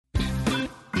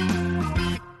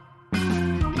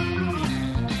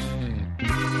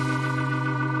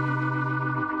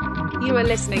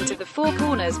listening to the Four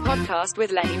Corners podcast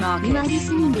with Lenny Marcus. You are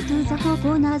listening to the Four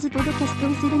Corners podcast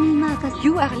with Lenny Marcus.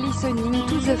 You are listening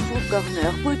to the Four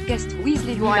Corners podcast with Lenny You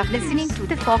are Marcus. listening to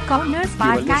the Four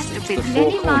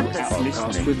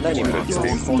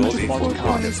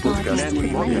Corners podcast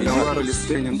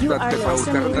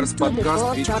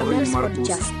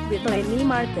with Lenny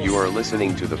Marcus. You are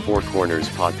listening to the Four Corners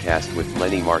podcast with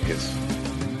Lenny Marcus.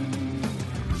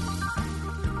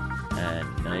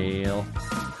 And Neil.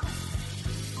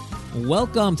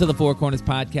 Welcome to the Four Corners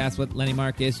podcast with Lenny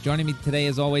Marcus. Joining me today,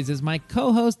 as always, is my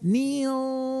co-host,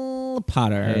 Neil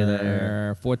Potter. Hey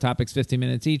there. 4 topics, 15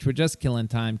 minutes each. We're just killing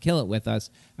time. Kill it with us.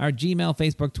 Our Gmail,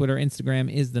 Facebook, Twitter,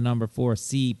 Instagram is the number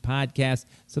 4C podcast.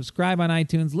 Subscribe on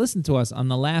iTunes. Listen to us on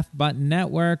the Laugh Button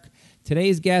Network.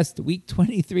 Today's guest, week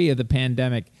 23 of the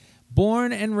pandemic.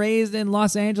 Born and raised in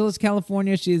Los Angeles,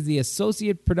 California, she is the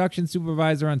associate production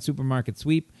supervisor on Supermarket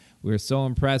Sweep. We were so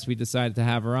impressed we decided to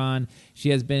have her on. She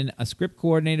has been a script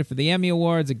coordinator for the Emmy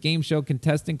Awards, a game show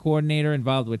contestant coordinator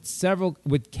involved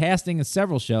with casting in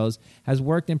several shows, has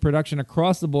worked in production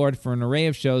across the board for an array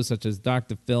of shows such as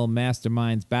Dr. Phil,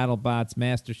 Masterminds, BattleBots,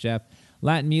 MasterChef,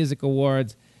 Latin Music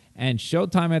Awards, and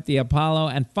Showtime at the Apollo.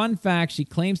 And fun fact, she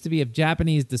claims to be of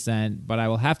Japanese descent, but I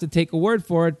will have to take a word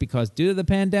for it because due to the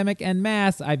pandemic and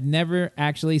masks, I've never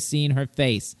actually seen her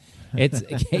face. It's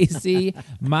Casey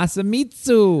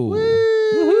Masamitsu.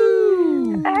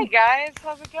 Woo-hoo. Hi guys,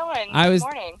 how's it going? Good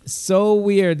morning. So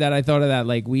weird that I thought of that.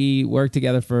 Like, we worked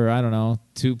together for, I don't know,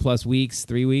 2+ weeks,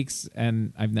 3 weeks,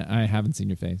 and I haven't seen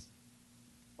your face.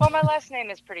 Well, my last name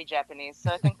is pretty Japanese,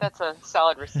 so I think that's a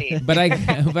solid receipt. But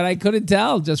I couldn't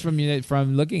tell just from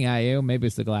looking at you. Maybe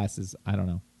it's the glasses. I don't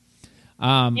know.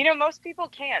 Most people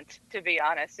can't, to be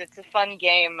honest. It's a fun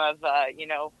game of,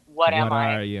 what am I?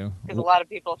 What are you? Because a lot of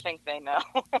people think they know.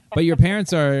 But your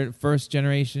parents are first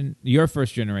generation. You're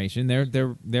first generation.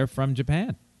 They're from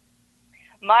Japan.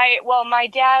 My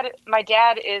dad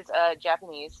is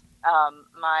Japanese.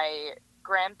 My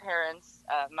grandparents,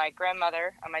 my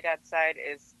grandmother on my dad's side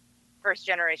is first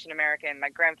generation American. My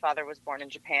grandfather was born in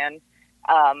Japan.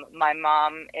 My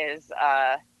mom is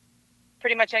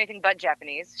pretty much anything but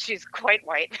Japanese. She's quite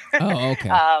white. Oh,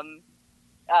 okay.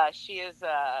 She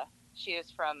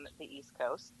is from the East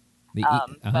Coast.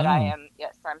 But I'm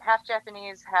half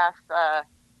Japanese, half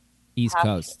East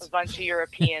Coast. A bunch of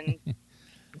European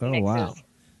Oh, mixes. wow.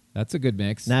 That's a good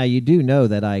mix. Now, you do know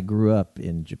that I grew up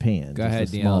in Japan. Go Just ahead,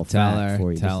 a Neil. small Tell fact her.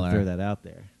 for you, Tell just to her. throw that out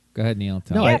there. Go ahead, Neil.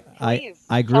 Tell No, me. Yeah, please,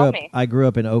 I tell grew me. up. I grew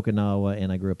up in Okinawa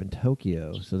and I grew up in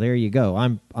Tokyo. So there you go.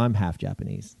 I'm half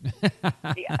Japanese.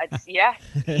 Yeah,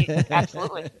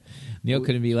 absolutely. Neil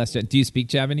couldn't be less. Do you speak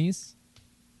Japanese?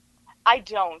 I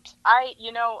don't. I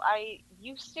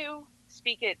used to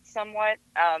speak it somewhat.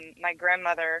 My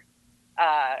grandmother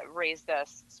raised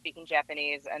us speaking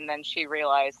Japanese, and then she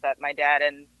realized that my dad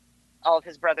and all of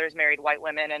his brothers married white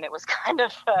women, and it was kind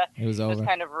of It was over.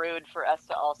 kind of rude for us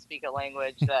to all speak a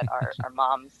language that our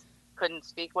moms couldn't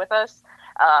speak with us.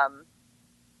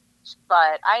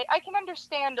 But I can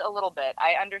understand a little bit.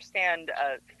 I understand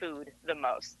food the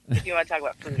most. If you want to talk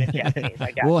about food in Japanese,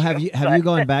 I got Well, you. have you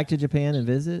gone back to Japan and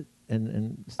visit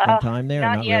and spend time there?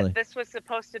 Not Or not yet. really. This was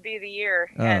supposed to be the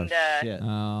year, Oh, and shit.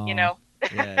 Oh.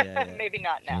 Yeah. maybe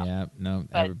not now. Yeah. No.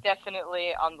 But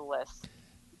definitely on the list.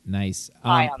 Nice.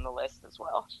 High on the list as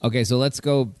well. Okay, so let's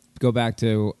go back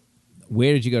to,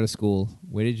 where did you go to school?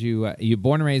 Where did you you're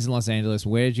born and raised in Los Angeles.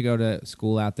 Where did you go to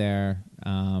school out there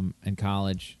and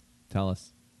college? Tell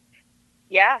us.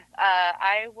 Yeah,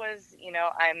 I was,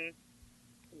 I'm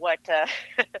what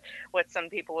what some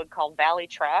people would call valley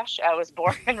trash. I was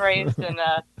born and raised in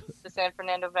the San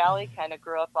Fernando Valley, kind of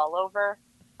grew up all over.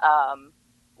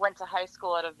 Went to high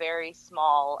school at a very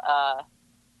small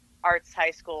arts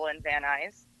high school in Van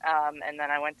Nuys. And then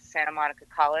I went to Santa Monica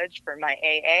College for my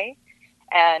AA.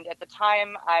 And at the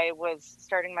time, I was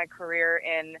starting my career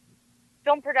in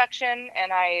film production,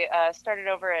 and I started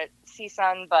over at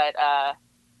CSUN, but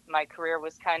my career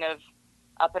was kind of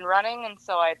up and running, and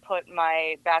so I put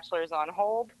my bachelor's on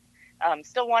hold.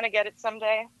 Still want to get it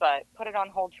someday, but put it on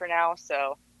hold for now.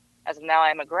 So as of now,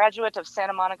 I'm a graduate of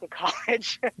Santa Monica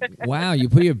College. Wow, you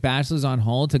put your bachelor's on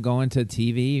hold to go into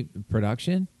TV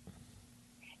production?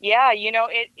 Yeah,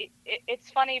 it's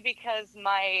funny because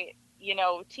my,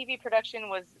 TV production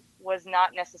was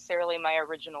not necessarily my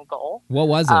original goal. What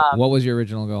was it? What was your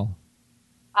original goal?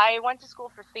 I went to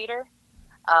school for theater.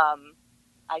 I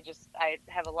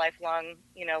have a lifelong,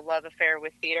 love affair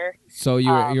with theater. So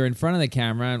you're in front of the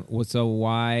camera. So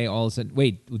why all of a sudden?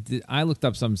 Wait, I looked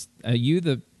up some.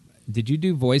 Did you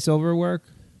do voiceover work?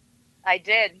 I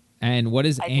did. And what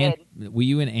is I ant? did. Were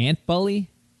you an ant bully?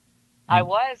 I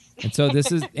was. And so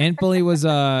this is Aunt Bully was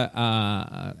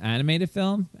a animated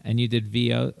film, and you did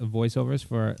voiceovers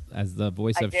for as the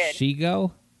voice I of did.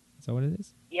 Shigo. Is that what it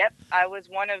is? Yep, I was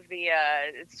one of the.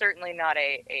 It's certainly not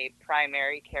a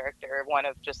primary character. One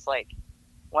of just like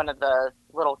one of the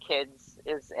little kids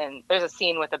is in. There's a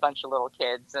scene with a bunch of little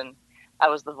kids, and I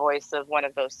was the voice of one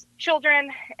of those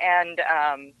children, and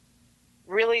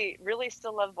really, really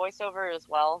still love voiceover as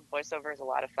well. Voiceover is a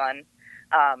lot of fun.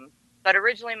 But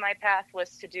originally my path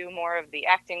was to do more of the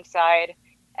acting side,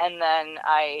 and then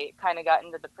I kind of got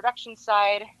into the production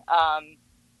side.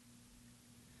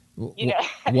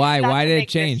 Why? not Why to did it make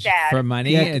this change? sad. For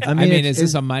money? Yeah, It's- I I mean, mean, it's- is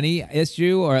this a money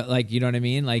issue, or like, you know what I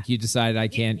mean? Like, you decided I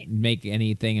can't make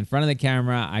anything in front of the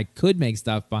camera. I could make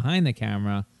stuff behind the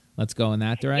camera. Let's go in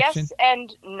that direction. Yes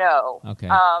and no. Okay.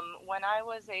 When I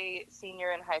was a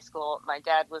senior in high school, my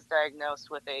dad was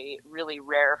diagnosed with a really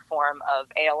rare form of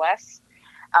ALS.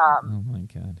 Oh my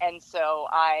God. And so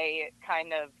I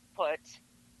kind of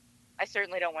I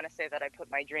certainly don't want to say that I put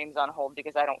my dreams on hold,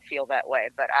 because I don't feel that way,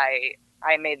 but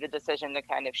I made the decision to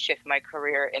kind of shift my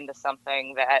career into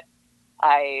something that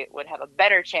I would have a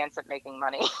better chance at making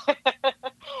money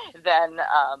than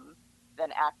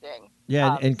acting.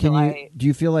 Yeah, and so do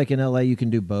you feel like in LA you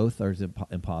can do both, or is it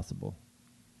impossible?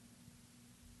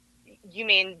 You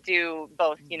mean do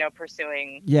both,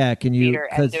 pursuing Yeah, can you? theater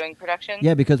and doing production?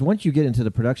 Yeah, because once you get into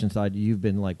the production side, you've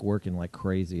been like working like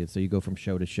crazy, and so you go from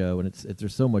show to show, and it's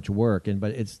there's so much work,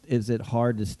 but is it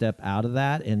hard to step out of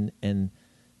that and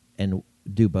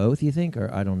do both? You think,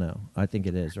 or I don't know. I think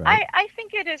it is, right? I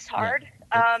think it is hard.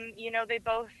 Yeah. They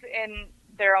both in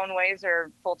their own ways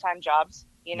are full-time jobs.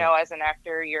 As an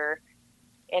actor, you're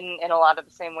in a lot of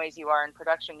the same ways you are in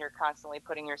production. You're constantly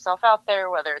putting yourself out there,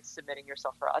 whether it's submitting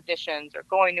yourself for auditions or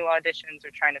going to auditions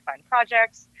or trying to find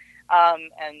projects.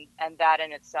 And that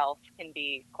in itself can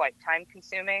be quite time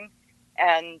consuming.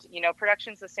 And,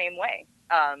 production's the same way.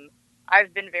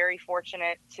 I've been very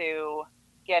fortunate to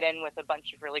get in with a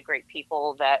bunch of really great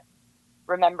people that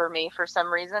remember me for some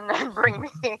reason and bring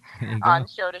me on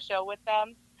show to show with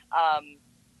them.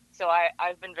 So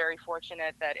I've been very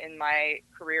fortunate that in my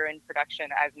career in production,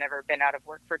 I've never been out of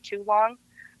work for too long.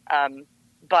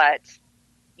 But,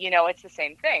 it's the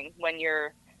same thing. When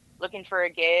you're looking for a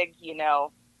gig,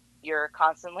 you're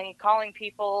constantly calling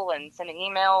people and sending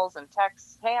emails and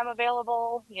texts. Hey, I'm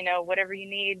available, whatever you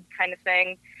need kind of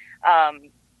thing.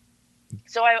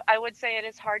 So I would say it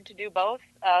is hard to do both,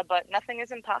 but nothing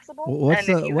is impossible. If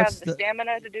you have the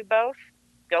stamina to do both,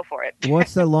 go for it.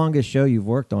 What's the longest show you've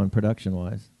worked on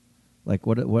production-wise? Like,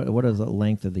 what is the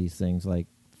length of these things? Like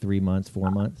 3 months, 4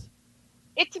 months?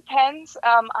 It depends.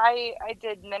 I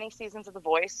did many seasons of The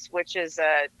Voice, which is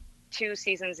 2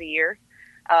 seasons a year.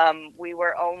 We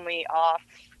were only off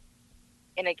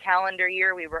in a calendar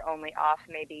year. We were only off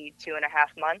maybe 2.5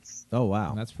 months. Oh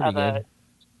wow, that's pretty good.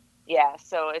 Yeah,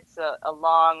 so it's a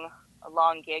long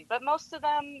gig, but most of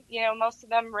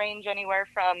them range anywhere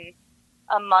from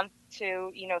a month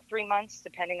to 3 months,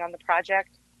 depending on the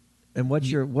project. And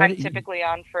I'm typically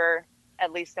on for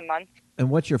at least a month. And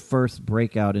what's your first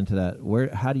breakout into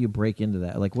that? How do you break into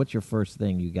that? Like, what's your first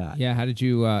thing you got? Yeah, how did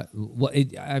you?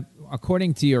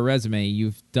 According to your resume,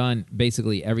 you've done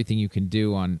basically everything you can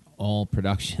do on all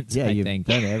productions. Yeah, you've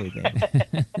done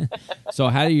everything. So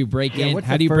how do you break in?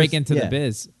 How do you break into the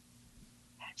biz?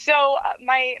 So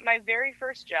my very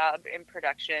first job in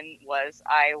production was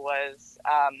I was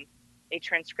a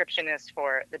transcriptionist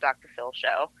for the Dr. Phil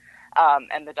show.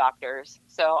 And the doctors.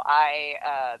 So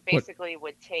I basically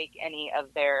would take any of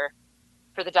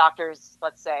for the doctors,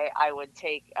 let's say, I would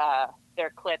take their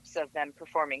clips of them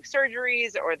performing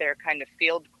surgeries or their kind of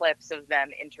field clips of them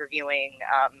interviewing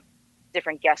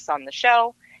different guests on the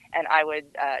show. And I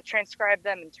would transcribe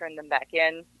them and turn them back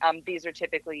in. These are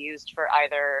typically used for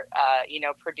either,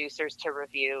 producers to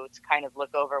review, to kind of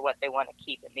look over what they want to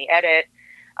keep in the edit.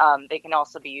 They can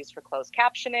also be used for closed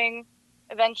captioning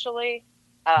eventually.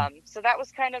 So that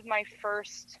was kind of my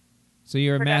first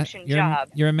production job.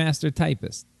 You're a master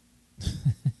typist.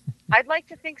 I'd like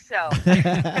to think so. When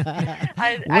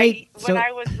I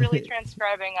was really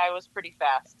transcribing, I was pretty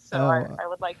fast. So I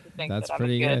would like to think that's that I'm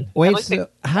pretty good. Wait, so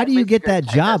how do you get that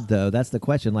job, though? That's the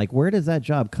question. Like, where does that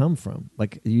job come from?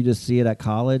 Like, you just see it at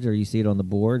college, or you see it on the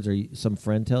boards, or some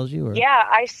friend tells you? Or? Yeah,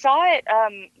 I saw it.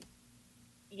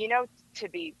 To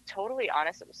be totally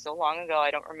honest, it was so long ago,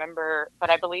 I don't remember, but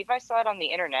I believe I saw it on the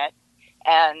internet,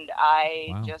 and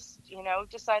I just,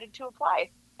 decided to apply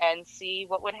and see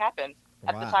what would happen.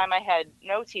 At the time, I had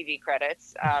no TV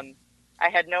credits. I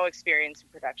had no experience in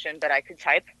production, but I could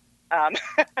type.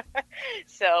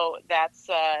 So that's,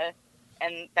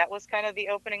 and that was kind of the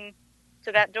opening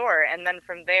to that door. And then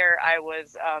from there, I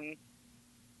was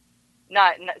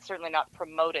certainly not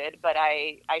promoted, but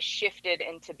I shifted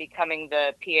into becoming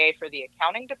the PA for the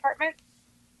accounting department,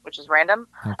 which is random.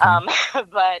 Okay.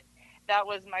 But that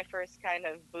was my first kind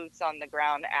of boots on the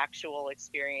ground actual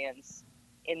experience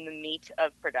in the meat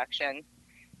of production.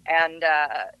 And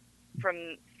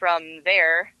from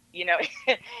there, you know,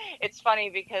 it's funny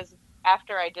because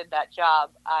after I did that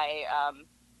job, I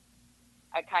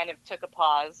kind of took a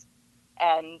pause,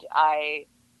 and I'm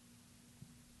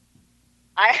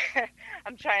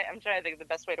trying to think of the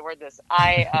best way to word this.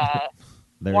 I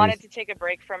wanted to take a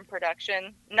break from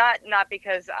production, not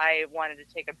because I wanted to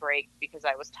take a break because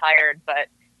I was tired, but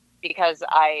because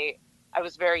I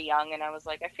was very young, and I was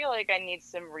like, I feel like I need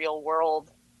some real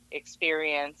world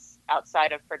experience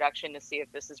outside of production to see if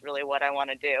this is really what I want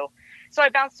to do. So I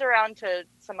bounced around to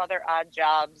some other odd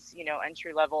jobs, you know,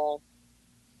 entry level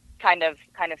kind of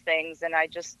things, and I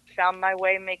just found my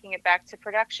way making it back to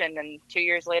production. And 2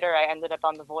 years later, I ended up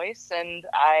on The Voice, and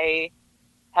I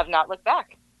have not looked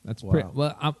back. That's Wow.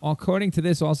 well. According to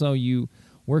this, also you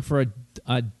work for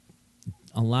a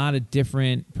lot of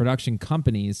different production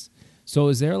companies. So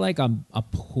is there like a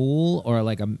pool or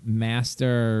like a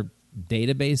master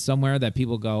database somewhere that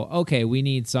people go, okay, we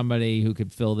need somebody who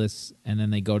could fill this, and then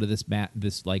they go to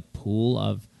this like pool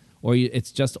of, or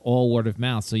it's just all word of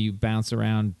mouth. So you bounce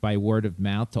around by word of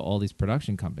mouth to all these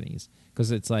production companies,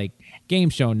 because it's like Game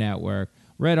Show Network,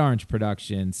 Red Orange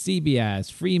Productions,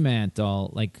 CBS,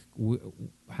 Fremantle. Like,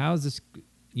 how is this?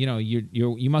 You know,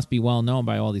 you must be well known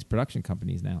by all these production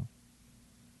companies now.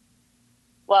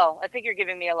 Well, I think you're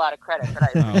giving me a lot of credit, but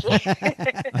I appreciate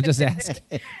it. I'm just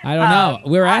asking. I don't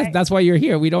know. That's why you're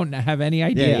here. We don't have any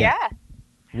idea. Yeah.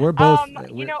 We're both.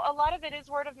 You know, a lot of it is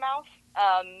word of mouth.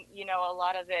 You know, a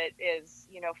lot of it is,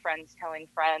 you know, friends telling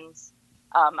friends.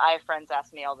 I have friends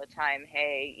ask me all the time,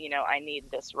 hey, you know, I need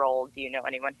this role. Do you know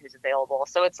anyone who's available?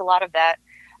 So it's a lot of that.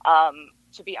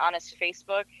 To be honest,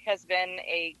 Facebook has been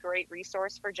a great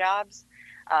resource for jobs.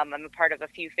 I'm a part of a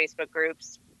few Facebook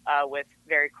groups with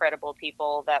very credible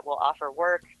people that will offer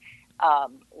work.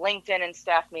 LinkedIn and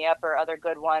Staff Me Up are other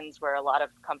good ones where a lot of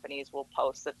companies will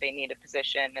post that they need a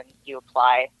position and you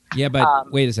apply. Yeah,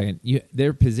 but wait a second. There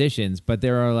are positions, but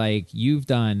there are like, you've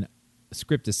done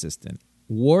script assistant,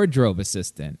 wardrobe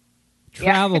assistant,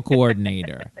 travel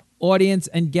coordinator, audience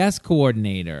and guest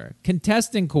coordinator,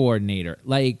 contestant coordinator.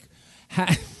 Like,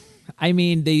 I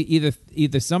mean, they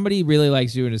either somebody really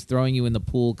likes you and is throwing you in the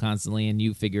pool constantly and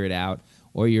you figure it out,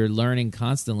 or you're learning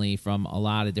constantly from a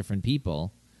lot of different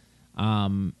people.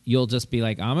 You'll just be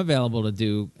like, I'm available to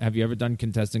do. Have you ever done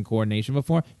contestant coordination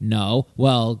before? No.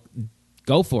 Well,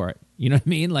 go for it. You know what I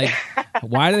mean? Like,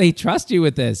 why do they trust you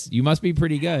with this? You must be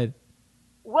pretty good.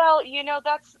 Well, you know,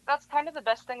 that's kind of the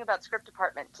best thing about script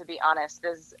department, to be honest,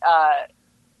 is,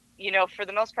 you know, for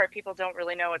the most part, people don't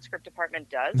really know what script department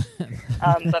does.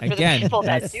 But for the people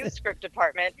that do script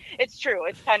department, it's true.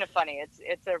 It's kind of funny.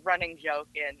 It's a running joke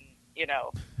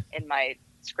in my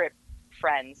script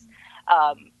friends.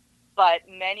 But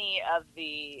many of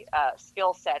the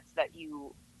skill sets that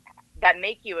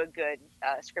make you a good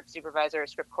script supervisor or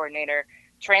script coordinator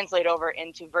translate over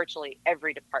into virtually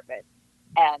every department.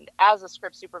 And as a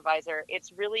script supervisor,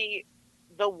 it's really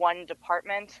the one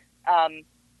department.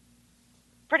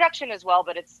 Production as well,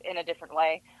 but it's in a different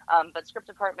way. But script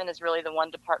department is really the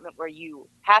one department where you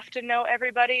have to know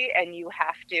everybody and you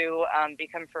have to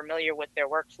become familiar with their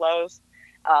workflows,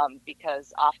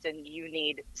 because often you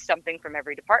need something from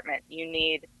every department. You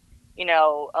need, you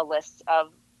know, a list of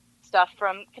stuff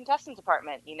from contestant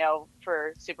department, you know,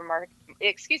 for supermarket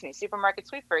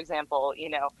sweep, for example, you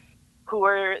know, who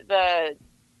are the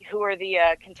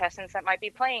contestants that might be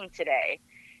playing today.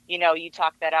 You know, you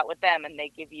talk that out with them and they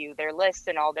give you their list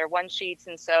and all their one sheets.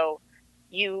 And so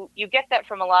you get that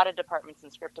from a lot of departments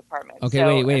in script departments. Okay,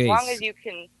 so wait. As long as you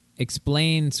can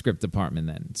explain script department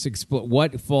then. So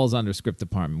what falls under script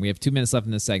department? We have 2 minutes left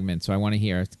in this segment, so I want to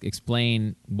hear.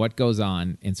 Explain what goes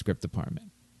on in script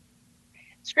department.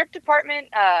 Script department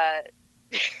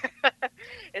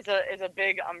is a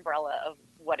big umbrella of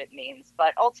what it means.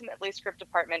 But ultimately, script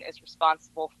department is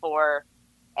responsible for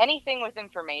anything with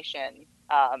information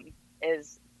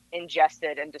is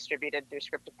ingested and distributed through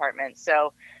script department.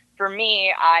 So for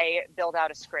me, I build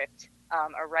out a script.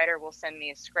 A writer will send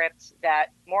me a script that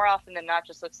more often than not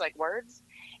just looks like words.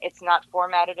 It's not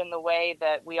formatted in the way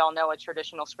that we all know a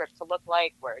traditional script to look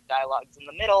like, where dialogue's in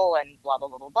the middle and blah, blah,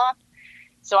 blah, blah, blah.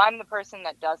 So I'm the person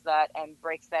that does that and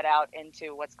breaks that out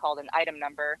into what's called an item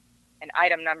number. An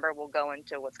item number will go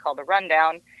into what's called a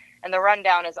rundown. And the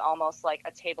rundown is almost like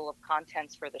a table of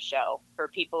contents for the show for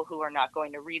people who are not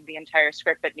going to read the entire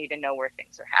script but need to know where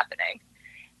things are happening.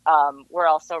 We're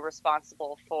also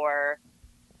responsible for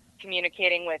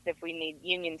communicating with if we need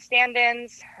union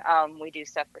stand-ins. We do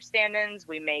stuff for stand-ins.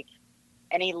 We make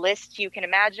any list you can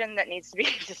imagine that needs to be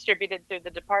distributed through the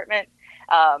department.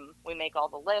 We make all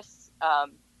the lists.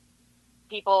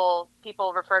 People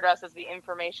refer to us as the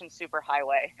information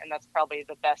superhighway, and that's probably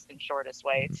the best and shortest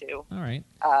way to All right.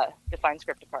 define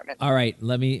script department. All right.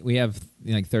 We have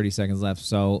like 30 seconds left.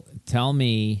 So tell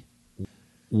me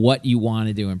what you want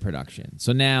to do in production.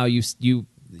 So now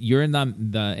you're in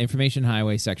the information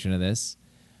highway section of this,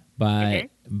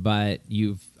 but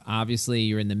you've obviously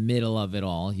you're in the middle of it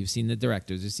all. You've seen the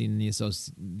directors, you've seen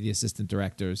the assistant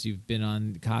directors, you've been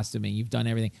on costuming, you've done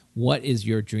everything. What is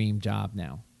your dream job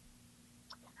now?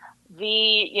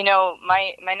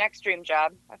 My next dream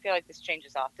job, I feel like this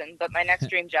changes often, but my next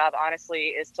dream job, honestly,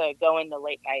 is to go into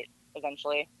late night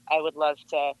eventually. I would love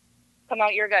to come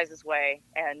out your guys' way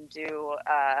and do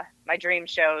my dream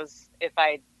shows, if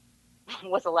I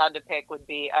was allowed to pick, would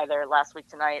be either Last Week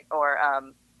Tonight or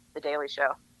The Daily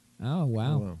Show. Oh,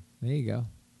 wow. There you go.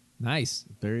 Nice.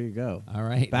 There you go. All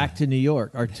right. Back to New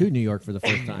York, or to New York for the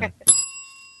first time.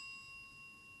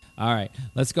 All right.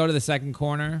 Let's go to the second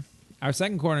corner. Our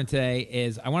second corner today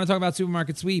is I want to talk about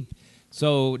Supermarket Sweep.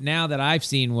 So now that I've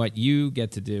seen what you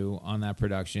get to do on that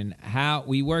production, how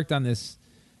we worked on this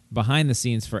behind the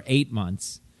scenes for 8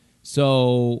 months.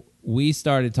 So we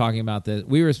started talking about this.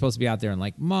 We were supposed to be out there in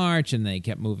like March, and they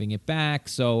kept moving it back.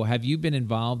 So have you been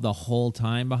involved the whole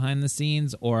time behind the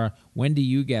scenes, or when do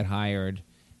you get hired?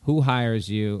 Who hires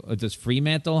you? Or does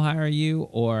Fremantle hire you,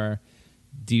 or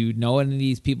do you know any of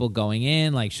these people going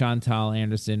in? Like Chantal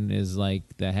Anderson is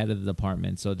like the head of the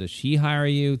department. So does she hire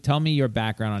you? Tell me your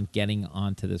background on getting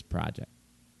onto this project.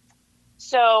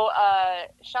 So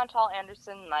Chantal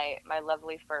Anderson, my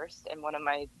lovely first and one of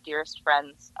my dearest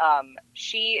friends,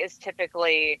 she is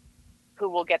typically who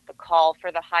will get the call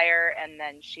for the hire, and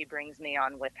then she brings me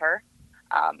on with her.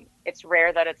 It's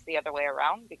rare that it's the other way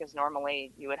around, because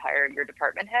normally you would hire your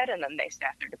department head and then they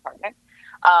staff their department.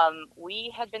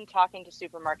 We had been talking to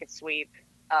Supermarket Sweep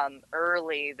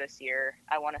early this year,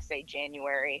 I want to say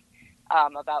January,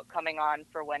 about coming on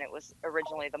for when it was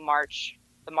originally the March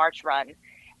run.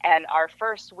 And our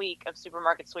first week of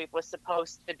Supermarket Sweep was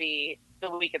supposed to be the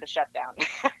week of the shutdown.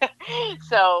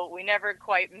 So we never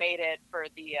quite made it for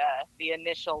the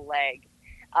initial leg.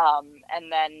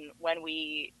 And then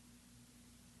we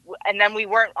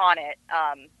weren't on it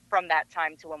from that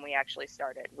time to when we actually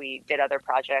started. We did other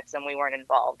projects and we weren't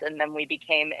involved. And then we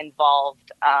became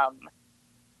involved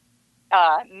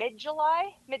mid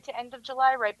to end of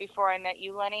July, right before I met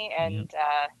you, Lenny. And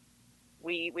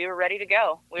we were ready to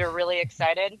go. We were really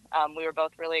excited. We were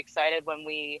both really excited when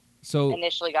we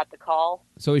initially got the call.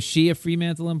 So is she a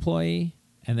Fremantle employee?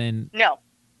 And then no.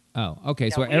 Oh, okay.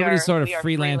 No, so everybody's sort of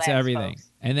freelance everything.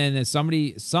 Folks. And then there's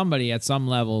somebody at some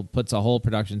level puts a whole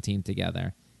production team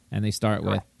together, and they start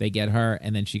with, they get her,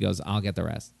 and then she goes, I'll get the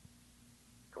rest.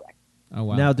 Correct. Oh,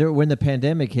 wow. Now, when the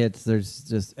pandemic hits, there's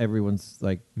just everyone's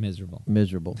like Miserable.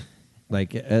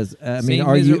 Like,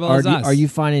 are you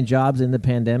finding jobs in the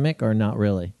pandemic or not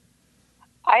really?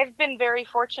 I've been very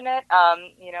fortunate.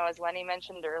 As Lenny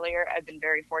mentioned earlier, I've been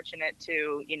very fortunate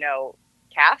to,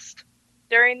 cast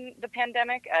during the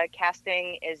pandemic.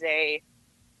 Casting is a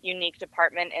unique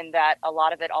department in that a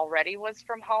lot of it already was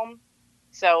from home.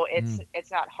 So it's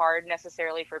not hard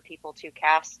necessarily for people to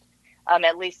cast,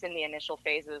 at least in the initial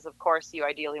phases. Of course, you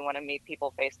ideally want to meet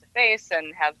people face to face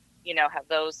and have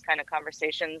those kind of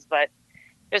conversations, but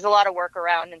there's a lot of work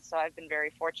around, and so I've been very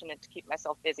fortunate to keep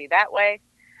myself busy that way.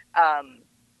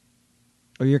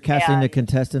 Or you're casting the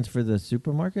contestants for the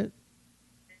supermarket?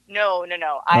 No.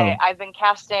 I've been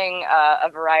casting a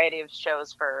variety of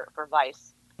shows for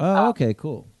Vice. Oh, okay,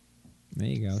 cool. There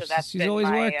you go. So that's She's been always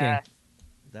my, working.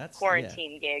 That's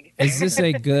quarantine gig. Is this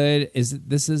a good?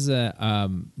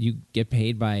 You get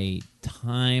paid by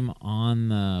time on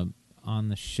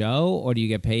the show, or do you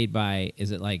get paid by?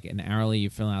 Is it like an hourly? You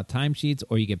fill out timesheets,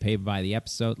 or you get paid by the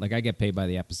episode? Like I get paid by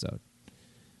the episode.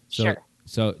 So, sure.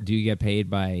 So do you get paid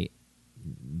by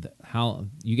how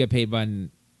you get paid by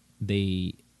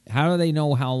the? How do they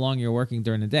know how long you're working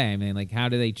during the day? I mean, like, how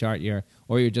do they chart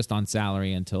or you're just on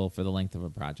salary for the length of a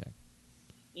project?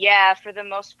 Yeah, for the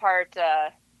most part,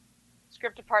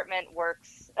 script department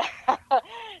works.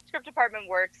 Script department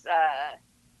works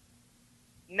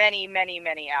many, many,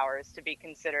 many hours to be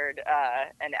considered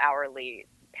an hourly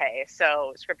pay.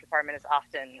 So script department is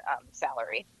often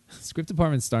salary. Script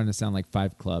department's starting to sound like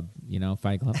Fight Club. Don't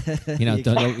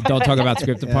talk about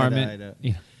script department. Yeah, no, I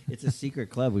know. It's a secret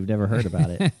club. We've never heard about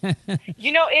it.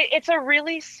 It's a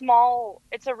really small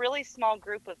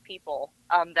group of people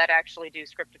that actually do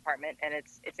script department, and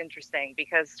it's interesting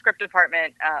because script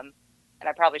department, and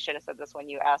I probably should have said this when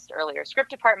you asked earlier, script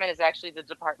department is actually the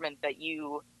department that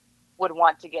you would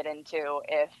want to get into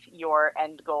if your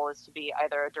end goal is to be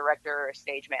either a director or a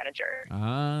stage manager.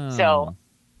 So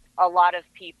a lot of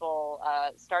people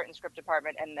start in script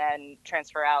department and then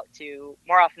transfer out to,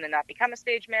 more often than not, become a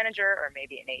stage manager or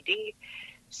maybe an AD.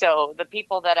 So the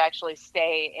people that actually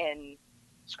stay in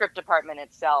script department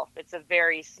itself, it's a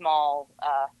very small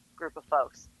group of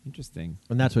folks. Interesting.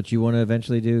 And that's what you want to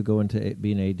eventually do, go into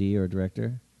being AD or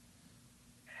director?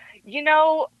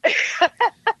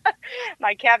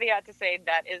 My caveat to say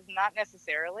that is not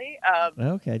necessarily.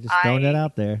 Okay, just throwing that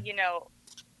out there.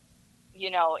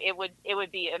 It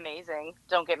would be amazing.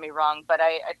 Don't get me wrong, but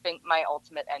I think my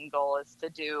ultimate end goal is to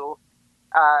do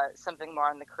something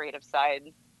more on the creative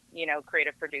side,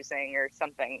 creative producing or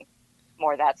something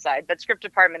more that side. But script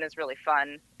department is really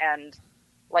fun, and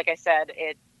like I said,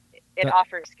 it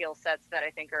offers skill sets that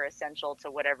I think are essential to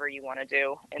whatever you want to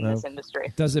do in this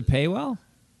industry. Does it pay well?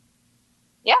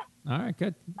 Yeah. All right,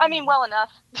 good. I mean, well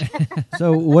enough.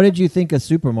 So what did you think of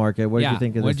Supermarket? What did you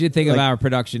think of What did you think of our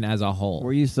production as a whole?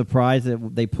 Were you surprised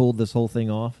that they pulled this whole thing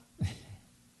off?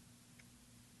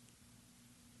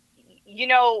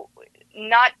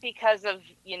 Not because of,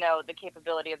 the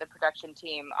capability of the production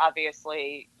team.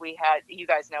 Obviously, we had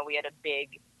a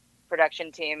big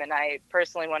production team, and I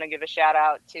personally want to give a shout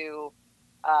out to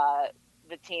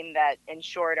the team that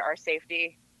ensured our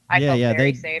safety. I felt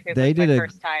very safe. It was my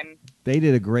first time. They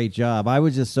did a great job. I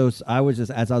was just as I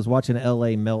was watching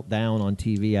LA melt down on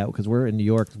TV, because we're in New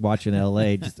York watching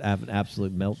LA just have an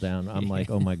absolute meltdown. I'm like,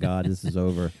 oh my God, this is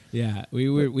over. Yeah,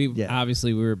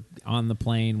 obviously we were on the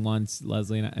plane once.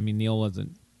 Leslie and Neil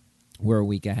wasn't. We're a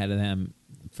week ahead of them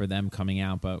for them coming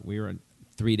out, but we were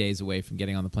 3 days away from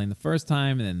getting on the plane the first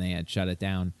time, and then they had shut it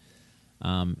down,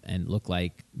 and looked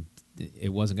like it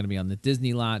wasn't going to be on the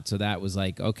Disney lot. So that was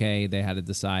like, okay, they had to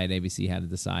decide, ABC had to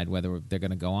decide whether they're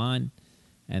going to go on.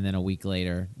 And then a week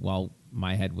later, while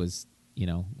my head was,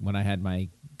 when I had my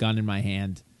gun in my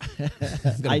hand,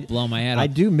 going to blow my head off. I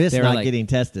do miss not getting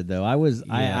tested, though. I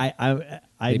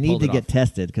need to get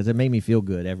tested because it made me feel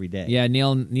good every day. Yeah,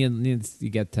 Neil needs to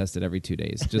get tested every 2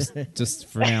 days, just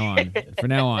for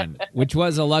now on, which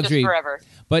was a luxury. Just forever.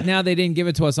 But now they didn't give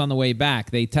it to us on the way back.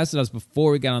 They tested us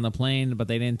before we got on the plane, but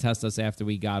they didn't test us after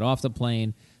we got off the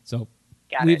plane. So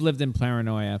we've lived in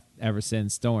paranoia ever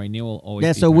since. Don't worry, Neil will always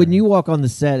be so paranoid. when you walk on the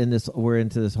set and we're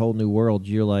into this whole new world,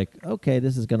 you're like, okay,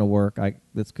 this is going to work.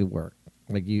 This could work.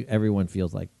 Like everyone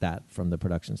feels like that from the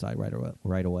production side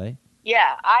right away.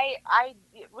 Yeah,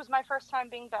 it was my first time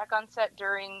being back on set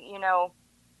during,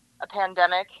 a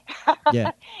pandemic.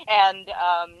 Yeah. And,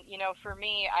 for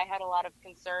me, I had a lot of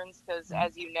concerns because,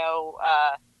 as you know,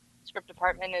 script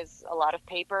department is a lot of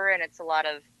paper and it's a lot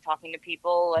of talking to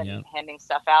people and handing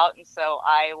stuff out. And so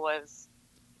I was,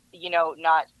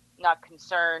 not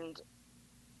concerned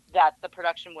that the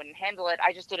production wouldn't handle it.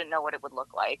 I just didn't know what it would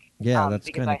look like. Yeah, that's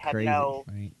because I had crazy.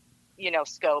 no,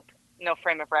 scope, no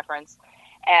frame of reference.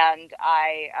 And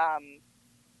I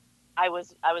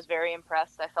was very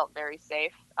impressed. I felt very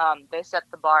safe. They set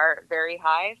the bar very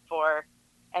high for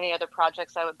any other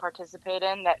projects I would participate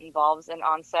in that involves an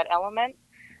on-set element.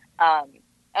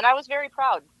 And I was very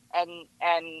proud. And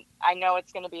I know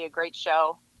it's going to be a great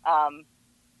show.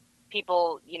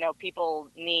 People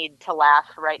need to laugh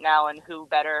right now, and who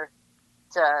better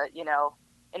to,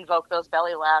 invoke those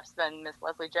belly laughs than Miss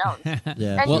Leslie Jones.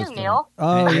 Yeah. And you, Neil.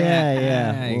 Oh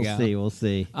yeah. We'll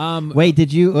see.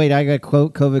 Wait, I got a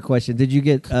COVID question. Did you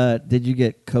get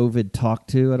COVID talked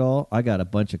to at all? I got a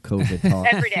bunch of COVID talk.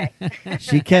 Every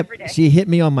day. She hit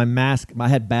me on my mask. I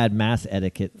had bad mask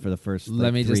etiquette for the first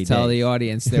Let me 3 just tell days. the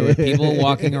audience, there were people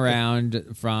walking around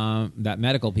from that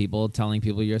medical people telling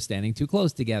people you're standing too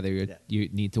close together. You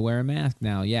need to wear a mask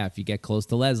now. Yeah, if you get close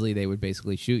to Leslie, they would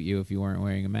basically shoot you if you weren't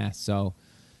wearing a mask. So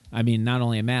not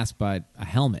only a mask, but a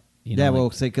helmet.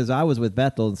 Because I was with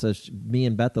Bethel, and so me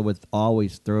and Bethel would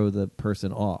always throw the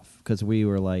person off because we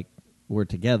were like, we're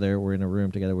together, we're in a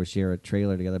room together, we share a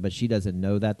trailer together, but she doesn't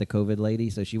know that, the COVID lady,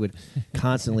 so she would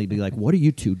constantly be like, what are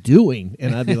you two doing?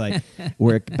 And I'd be like,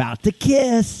 we're about to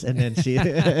kiss, and then she,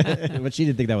 but she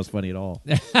didn't think that was funny at all.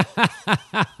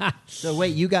 So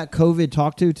wait, you got COVID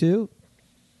talked to too?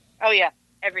 Oh yeah,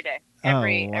 every day.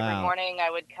 Every wow. morning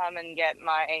I would come and get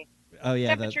my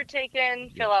temperature taken,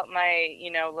 fill out my,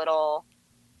 little,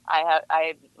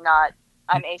 I'm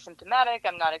I'm asymptomatic.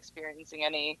 I'm not experiencing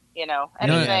any, that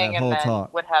anything, and whole then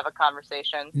talk. would have a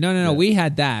conversation. No. Yeah. We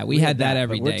had that. We had that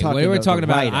every but we're day. talking We were about talking the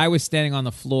about. write-up. I was standing on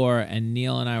the floor, and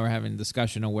Neil and I were having a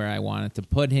discussion of where I wanted to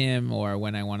put him, or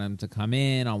when I wanted him to come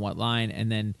in, on what line,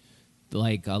 and then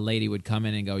like a lady would come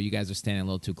in and go, "You guys are standing a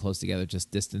little too close together.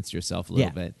 Just distance yourself a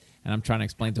little bit." And I'm trying to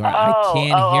explain to her, I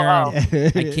can't hear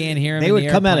him. I can't hear him. They in would the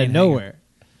come out of airplane nowhere. hangar.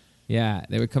 Yeah,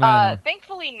 they would come out.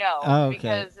 Thankfully, no, Oh, okay.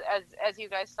 because as you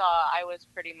guys saw, I was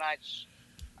pretty much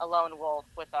a lone wolf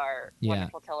with our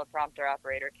wonderful teleprompter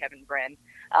operator, Kevin Brin.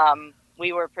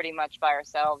 We were pretty much by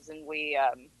ourselves, and we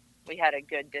had a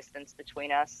good distance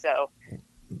between us, so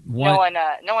no one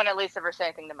at least ever said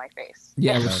anything to my face.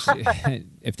 Yeah,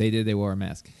 if they did, they wore a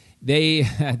mask. They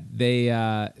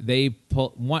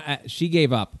pulled one. She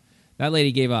gave up. That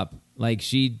lady gave up. Like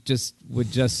she would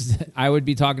I would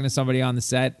be talking to somebody on the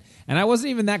set, and I wasn't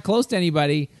even that close to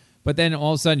anybody. But then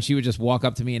all of a sudden, she would just walk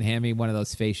up to me and hand me one of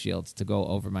those face shields to go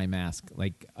over my mask.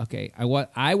 Like, okay, I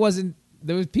wasn't.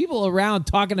 There was people around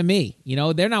talking to me.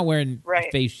 They're not wearing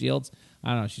face shields.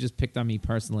 I don't know. She just picked on me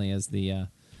personally as the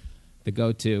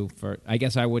go-to for. I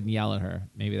guess I wouldn't yell at her.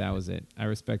 Maybe that was it. I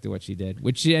respected what she did,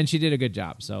 and she did a good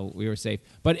job. So we were safe.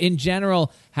 But in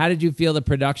general, how did you feel the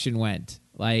production went?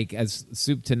 Like as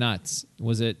soup to nuts,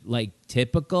 was it like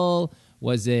typical?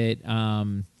 Was it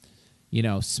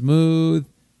smooth?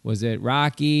 Was it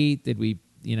rocky? Did we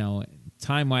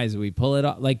time wise did we pull it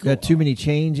off? Like Got too many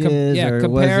changes? Or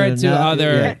compare it was to enough?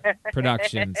 other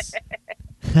productions.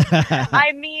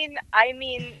 I mean, I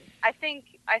think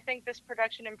this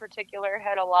production in particular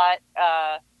had a lot.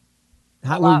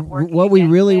 What we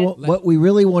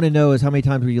really want to know is how many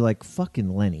times were you like,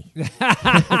 fucking Lenny?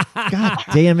 God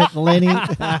damn it, Lenny.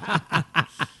 And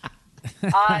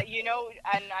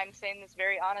I'm saying this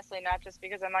very honestly, not just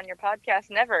because I'm on your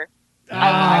podcast. Never.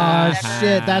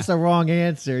 Shit, that's the wrong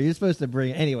answer. You're supposed to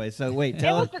bring anyway. So wait, it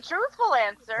was the truthful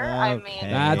answer. Okay. I mean,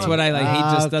 That's what I like. He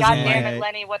just doesn't. God damn it,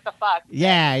 Lenny! What the fuck?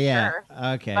 Yeah. Sure.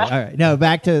 Okay, all right. No,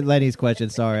 back to Lenny's question.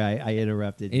 Sorry, I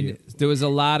interrupted you. There was a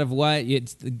lot of what?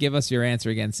 Give us your answer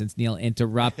again, since Neil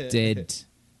interrupted.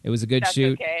 It was a good That's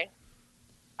shoot. Okay.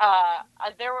 I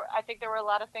think there were a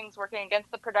lot of things working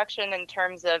against the production in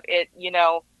terms of it.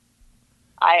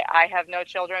 I have no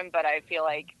children, but I feel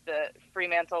like the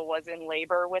Fremantle was in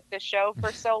labor with this show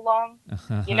for so long.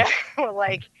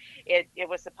 Like it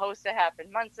was supposed to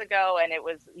happen months ago, and it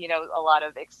was, a lot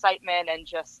of excitement and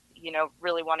just,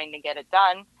 really wanting to get it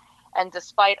done. And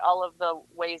despite all of the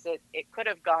ways it could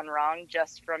have gone wrong,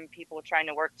 just from people trying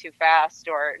to work too fast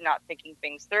or not thinking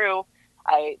things through,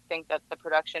 I think that the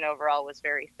production overall was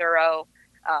very thorough.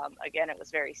 Again, it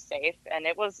was very safe, and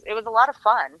it was a lot of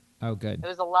fun. Oh, good. It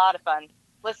was a lot of fun.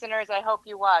 Listeners, I hope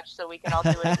you watch so we can all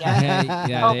do it again.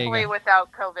 Hopefully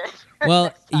without COVID.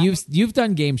 Well, you've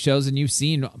done game shows, and you've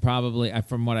seen, probably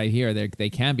from what I hear, they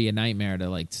can be a nightmare to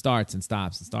like starts and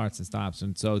stops and starts and stops.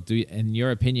 And so, in your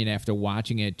opinion, after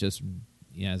watching it, just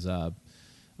as a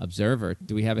observer,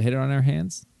 do we have a hit on our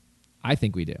hands? I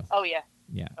think we do. Oh yeah.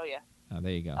 Yeah. Oh yeah. Oh,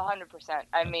 there you go. 100%.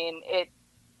 I mean,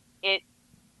 it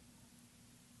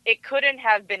couldn't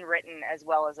have been written as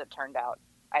well as it turned out.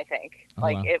 I think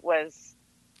wow. It was.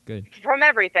 Good. From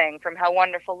everything, from how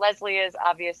wonderful Leslie is,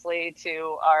 obviously,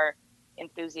 to our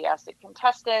enthusiastic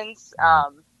contestants,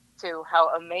 to how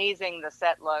amazing the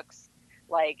set looks.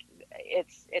 Like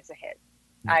it's a hit.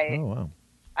 Oh wow.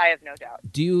 I have no doubt.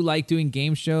 Do you like doing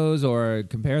game shows, or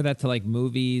compare that to like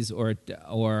movies or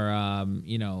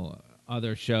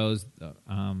other shows? The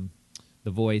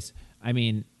Voice. I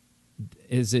mean,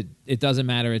 it doesn't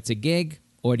matter. It's a gig,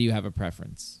 or do you have a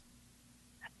preference?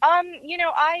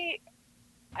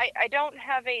 I don't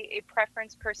have a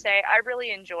preference per se. I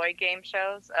really enjoy game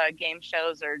shows. Game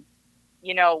shows are,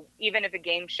 even if a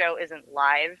game show isn't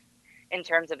live in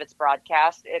terms of its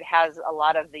broadcast, it has a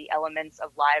lot of the elements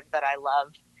of live that I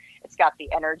love. It's got the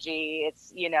energy.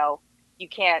 It's, you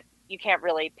can't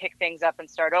really pick things up and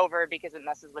start over because it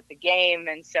messes with the game.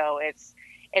 And so it's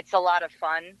a lot of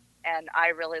fun. And I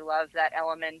really love that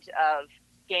element of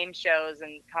game shows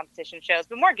and competition shows,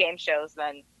 but more game shows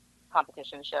than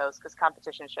competition shows, because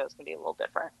competition shows can be a little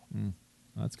different. Well,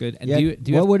 that's good. And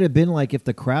what would it have been like if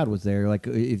the crowd was there? Like,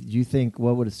 if you think,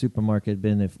 what would a supermarket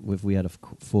been if we had a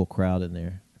full crowd in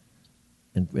there,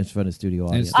 in front of studio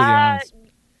audience? I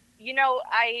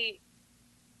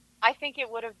think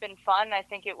it would have been fun. I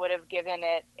think it would have given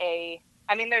it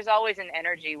there's always an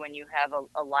energy when you have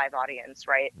a live audience,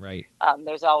 right? Right.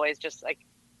 There's always just like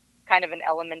kind of an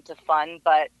element of fun,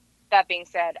 but that being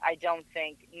said, I don't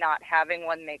think not having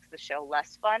one makes the show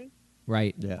less fun.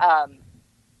 Right. Yeah.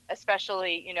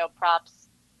 Especially, props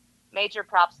major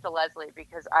props to Leslie,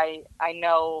 because I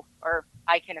know, or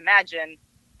I can imagine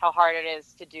how hard it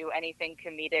is to do anything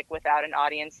comedic without an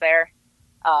audience there.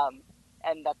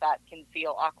 And that can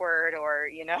feel awkward, or,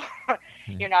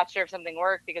 you're not sure if something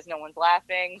worked because no one's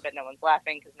laughing, but no one's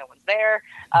laughing because no one's there.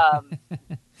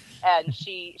 And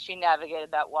she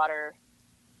navigated that water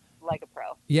like a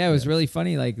pro. Yeah, it was really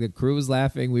funny. Like, the crew was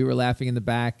laughing. We were laughing in the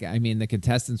back. I mean, the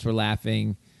contestants were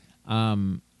laughing.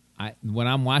 When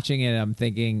I'm watching it, I'm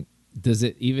thinking, do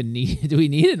we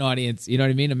need an audience? You know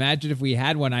what I mean? Imagine if we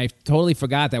had one. I totally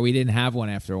forgot that we didn't have one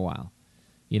after a while.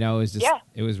 It was just,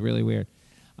 It was really weird.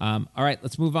 All right,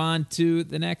 let's move on to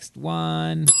the next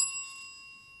one.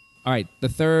 All right, the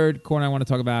third corner I want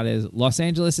to talk about is Los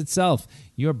Angeles itself.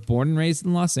 You're born and raised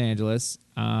in Los Angeles,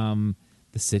 the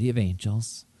city of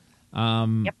angels.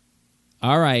 Yep.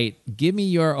 All right, give me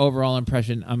your overall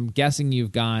impression. I'm guessing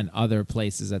you've gone other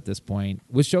places at this point.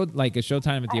 Was a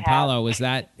Showtime at the Apollo, was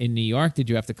that in New York? Did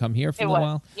you have to come here for a little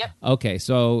while? Yep. Okay,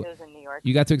 so it was in New York.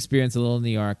 You got to experience a little New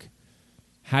York.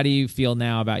 How do you feel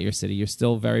now about your city? You're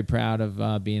still very proud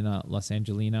of being a Los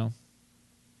Angelino?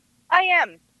 I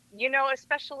am.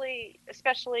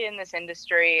 Especially in this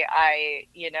industry, I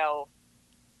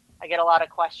get a lot of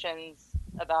questions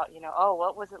about,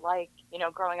 what was it like,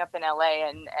 growing up in LA,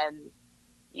 and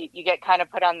you get kind of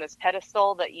put on this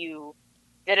pedestal that you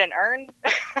didn't earn.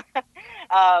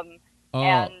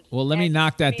 Let me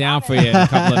knock that down for you in a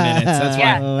couple of minutes. That's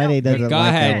why. Lenny doesn't Go like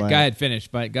ahead. LA. Go ahead. Finish.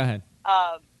 But go ahead.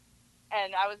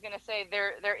 And I was going to say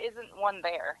there isn't one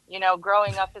there.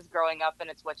 Growing up is growing up, and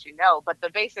it's what you know. But the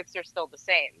basics are still the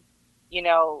same.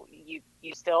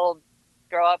 You still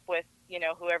grow up with,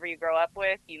 whoever you grow up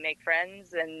with. You make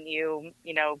friends, and you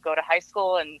go to high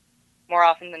school, and more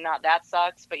often than not, that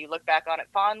sucks. But you look back on it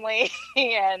fondly,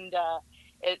 and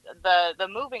the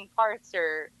moving parts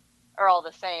are all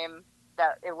the same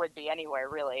that it would be anywhere,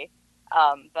 really.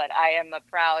 But I am a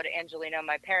proud Angelino.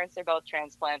 My parents are both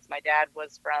transplants. My dad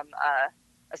was from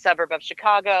a suburb of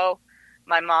Chicago.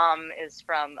 My mom is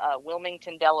from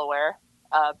Wilmington, Delaware.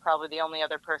 Probably the only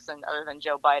other person other than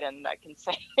Joe Biden that can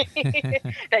say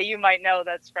that you might know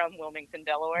that's from Wilmington,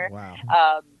 Delaware.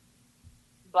 Wow.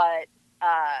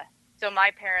 So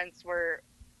my parents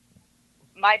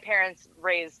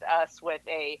raised us with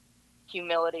a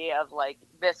humility of, like,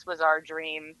 this was our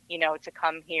dream, to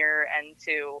come here and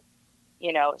to,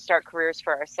 start careers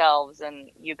for ourselves. And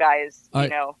you guys,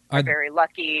 are very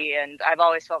lucky. And I've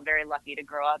always felt very lucky to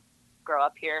grow up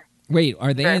here. Wait,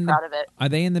 are they proud of it. Are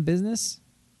they in the business?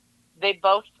 They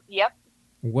both, yep.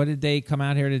 What did they come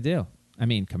out here to do? I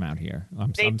mean, come out here.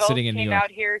 I'm sitting in New York. They both came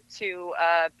out here to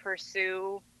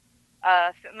pursue.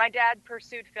 My dad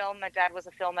pursued film. My dad was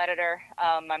a film editor.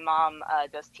 My mom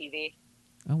does TV.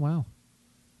 Oh, wow,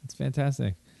 that's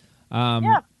fantastic.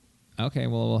 Yeah. Okay,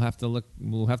 well, we'll have to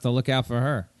look out for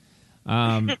her.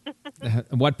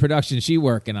 What production is she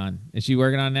working on? Is she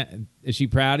working on that? Is she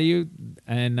proud of you?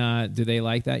 And do they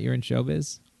like that you're in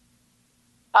showbiz?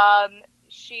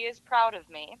 She is proud of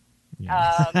me.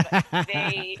 Yes.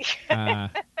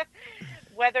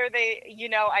 Whether they,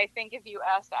 I think if you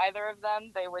asked either of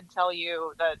them, they would tell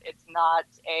you that it's not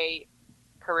a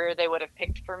career they would have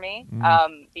picked for me.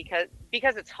 Because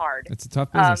it's hard. It's a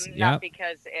tough business. Not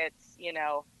because it's,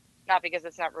 not because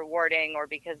it's not rewarding or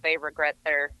because they regret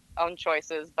their own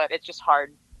choices, but it's just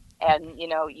hard. And,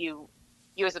 you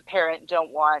as a parent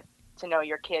don't want to know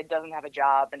your kid doesn't have a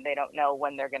job and they don't know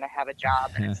when they're going to have a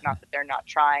job. And it's not that they're not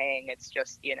trying. It's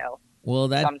just,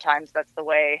 sometimes that's the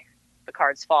way the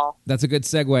cards fall. That's a good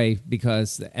segue,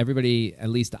 because everybody, at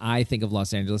least I think of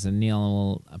Los Angeles, and Neil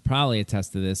will probably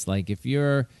attest to this. Like, if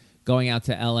you're going out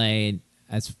to LA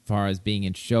as far as being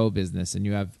in show business and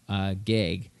you have a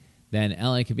gig, then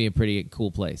LA could be a pretty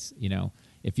cool place.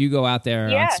 If you go out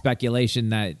there on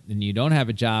speculation and you don't have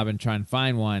a job and try and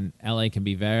find one, LA can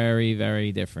be very,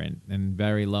 very different and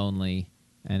very lonely.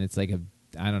 And it's like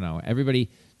I don't know. Everybody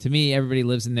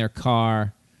lives in their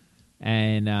car.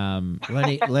 And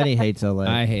Lenny hates LA.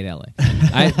 I hate LA.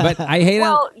 But I hate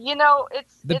LA. Well,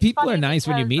 it's the it's people funny are nice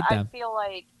when you meet them.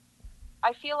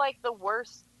 I feel like the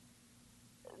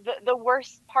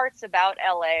worst parts about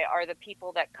LA are the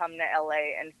people that come to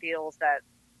LA and feels that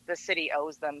the city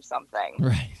owes them something.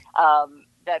 Right.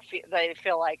 They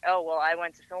feel like, oh, well, I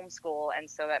went to film school, and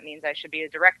so that means I should be a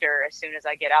director as soon as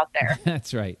I get out there.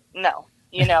 That's right. No,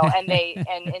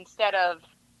 and instead of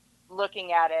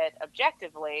looking at it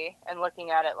objectively and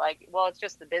looking at it like, well, it's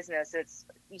just the business. It's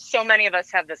so many of us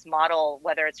have this model,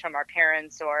 whether it's from our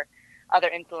parents or other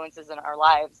influences in our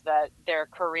lives, that their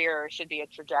career should be a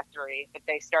trajectory, that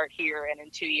they start here and in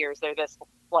 2 years they're this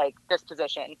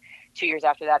position. 2 years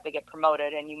after that they get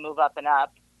promoted and you move up and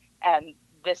up. And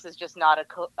this is just not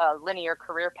a linear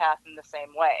career path in the same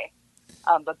way.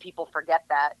 But people forget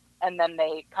that. And then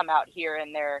they come out here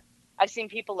and I've seen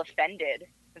people offended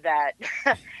that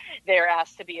they're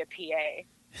asked to be a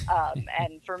PA.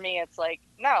 And for me, it's like,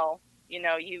 no, you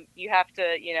have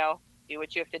to, do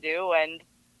what you have to do. And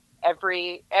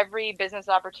every business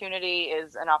opportunity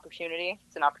is an opportunity.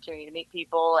 It's an opportunity to meet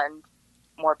people and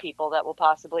more people that will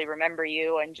possibly remember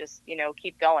you, and just,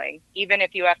 keep going. Even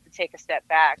if you have to take a step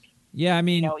back. Yeah, I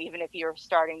mean, even if you're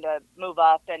starting to move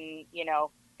up and,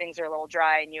 things are a little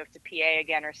dry and you have to PA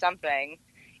again or something,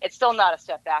 it's still not a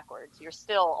step backwards. You're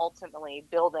still ultimately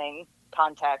building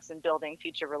contacts and building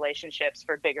future relationships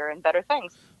for bigger and better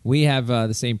things. we have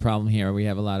the same problem here. We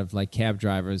have a lot of like cab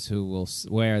drivers who will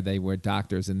swear they were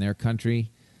doctors in their country,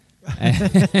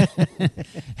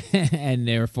 and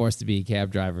they were forced to be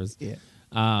cab drivers. Yeah.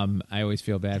 I always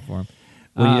feel bad for them.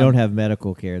 When you don't have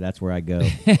medical care, that's where I go.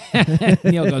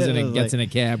 Neil goes in and gets in a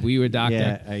cab. Were you a doctor?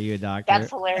 Yeah, are you a doctor? That's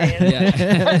hilarious.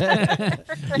 Yeah.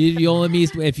 you only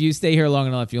meet, if you stay here long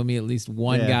enough, you'll meet at least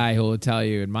one Yeah. guy who will tell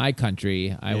you, in my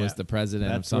country, I Yeah. was the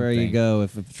president of That's something. where you go.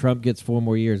 If Trump gets 4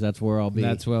 more years, that's where I'll be.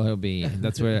 That's where he'll be.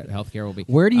 That's where healthcare will be.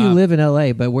 Where do you live in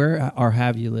LA? But where or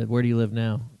have you lived? Where do you live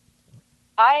now?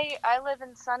 I live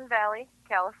in Sun Valley,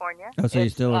 California. Oh, so you're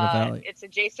still in the valley. It's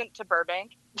adjacent to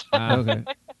Burbank. Okay.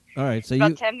 All right. So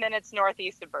About you 10 minutes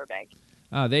northeast of Burbank.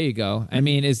 Oh, there you go. I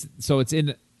mean, is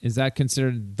that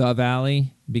considered the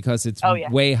valley because it's Oh,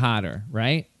 yeah. way hotter,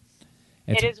 right?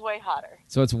 It is way hotter.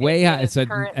 So it's way hot. is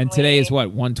And today is what,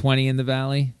 120 in the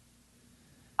valley?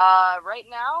 Right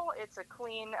now, it's a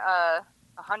clean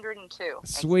 102.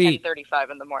 Sweet. It's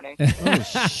 10:35 in the morning. oh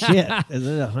shit! Is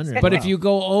it 100? But Wow. if you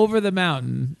go over the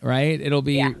mountain, right, it'll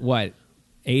be Yeah. what,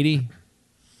 80?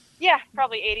 Yeah,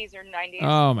 probably 80s or 90s.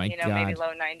 Oh, my maybe God.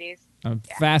 low 90s. I'm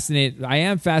fascinated. I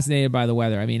am fascinated by the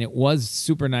weather. I mean, it was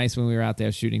super nice when we were out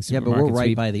there shooting yeah, Supermarket but we're right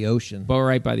Sweep. by the ocean. But we're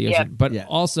right by the Yeah. ocean. But Yeah.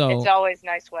 also, It's always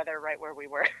nice weather right where we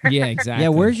were. yeah, exactly. Yeah,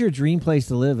 where's your dream place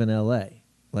to live in LA?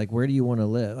 Like, where do you want to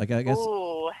live? Like, I guess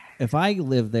Ooh. if I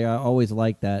lived there, I always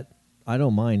liked that. I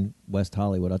don't mind West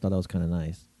Hollywood. I thought that was kind of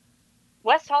nice.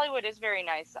 West Hollywood is very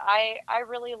nice. I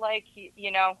really like,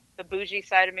 the bougie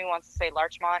side of me wants to say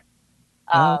Larchmont.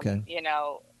 Oh, okay.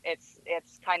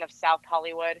 It's kind of South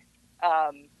Hollywood.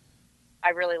 I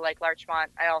really like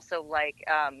Larchmont. I also like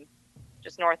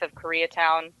just north of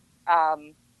Koreatown.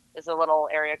 There's a little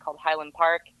area called Highland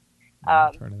Park.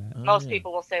 I've heard of that. Most yeah.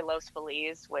 people will say Los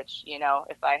Feliz, which,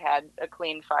 if I had a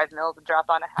clean $5 million to drop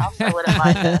on a house, I wouldn't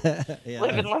mind to Yeah,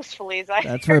 live in Los Feliz.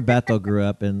 that's where Bethel grew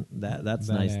up, and that's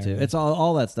That nice too. area. It's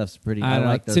all that stuff's pretty. I I don't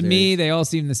like know. those To me, areas. they all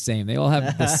seem the same. They all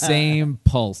have the same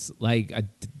pulse, like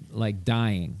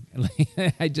dying.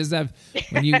 I just have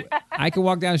I can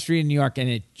walk down the street in New York and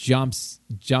it jumps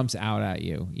out at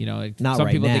you. Not some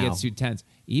right people think now. it's too tense.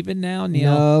 Even now,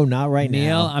 Neil. No, not right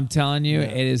Neil, now. I'm telling you,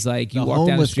 it is like you the walk down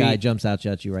the homeless street. guy jumps out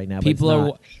at you right now. But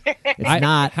People it's are.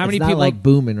 not. How many it's not people like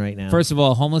booming right now? First of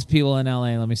all, homeless people in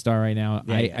LA. Let me start right now.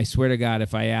 Yeah, yeah. I swear to God,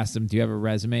 if I asked them, "Do you have a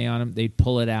resume on them?" They'd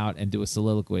pull it out and do a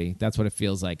soliloquy. That's what it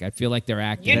feels like. I feel like they're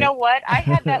acting. You know what? I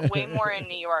had that way more in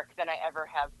New York than I ever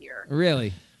have here.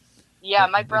 Really? Yeah,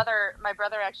 my brother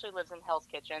actually lives in Hell's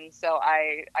Kitchen, so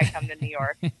I come to New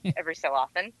York every so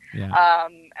often. Yeah.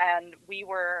 And we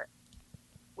were,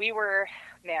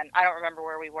 man, I don't remember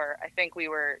where we were. I think we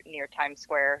were near Times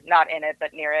Square, not in it,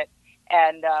 but near it.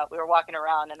 And we were walking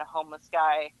around, and a homeless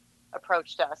guy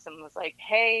approached us and was like,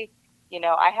 "Hey,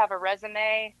 I have a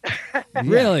resume.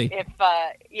 Really?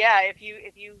 If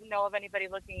you know of anybody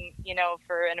looking,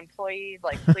 for an employee,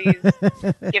 like, please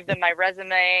give them my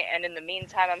resume. And in the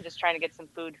meantime, I'm just trying to get some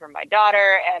food for my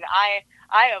daughter." And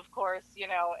I of course,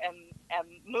 am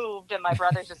moved, and my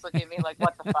brother's just looking at me like,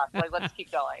 "What the fuck? Like, let's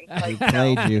keep going." Like, he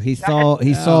played you. He Oh,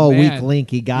 saw a weak man. link.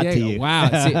 He got Yeah, to you. wow.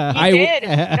 See, he did.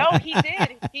 No, he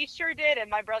did. He sure did. And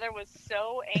my brother was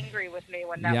so angry with me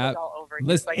when that Yep. was all over. He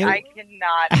was Listen, like, "I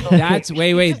cannot believe That's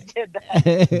wait. you just did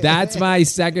that." That's my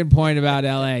second point about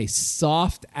LA.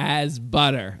 Soft as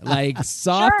butter. Like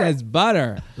soft Sure. as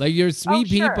butter. Like you're sweet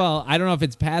sure. people. I don't know if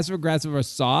it's passive aggressive or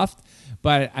soft,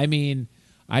 but I mean,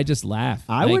 I just laugh.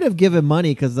 I would have given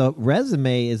money because the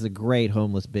resume is a great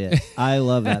homeless bit. I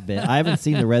love that bit. I haven't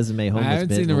seen the resume homeless I haven't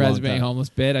bit seen in the a long resume time. homeless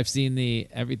bit. I've seen the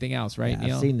everything else, right, Yeah,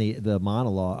 Neil? I've seen the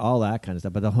monologue, all that kind of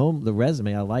stuff. But the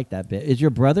resume, I like that bit. Is your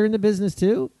brother in the business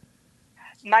too?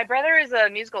 My brother is a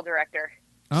musical director.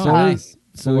 Oh, So nice.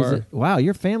 So is it, wow,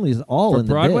 your family is all For in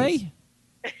the Broadway?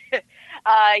 biz.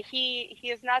 He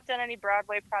has not done any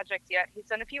Broadway projects yet. He's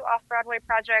done a few off-Broadway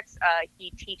projects.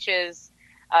 He teaches.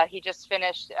 He just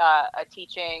finished a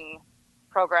teaching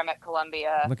program at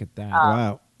Columbia. Look at that.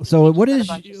 Wow. So what Teaches is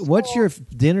at a bunch of what's your schools.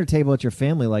 dinner table at your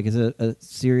family like? Is it a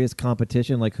serious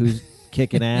competition? Like who's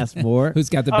kicking ass more? Who's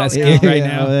got the Oh, best no. gig right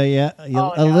now? Yeah,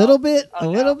 Oh, a no. little bit, Oh, a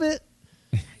little no. bit.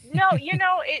 No,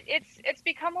 it's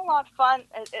become a lot fun,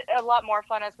 a lot more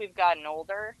fun as we've gotten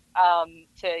older. I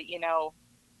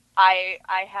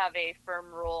have a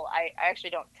firm rule. I actually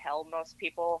don't tell most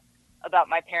people about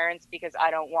my parents because I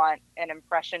don't want an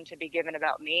impression to be given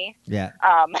about me. Yeah.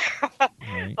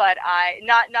 Right. But I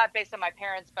not based on my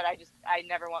parents, but I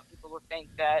never want people to think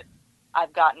that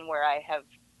I've gotten where I have,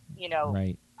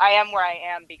 Right. I am where I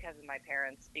am because of my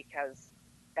parents, because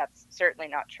that's certainly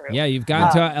not true. Yeah, you've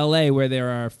gotten to L.A. where there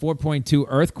are 4.2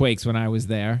 earthquakes when I was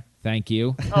there. Thank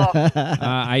you. Oh,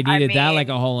 I needed that mean, like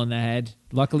a hole in the head.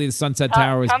 Luckily, the Sunset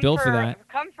Tower was built for that.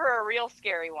 Come for a real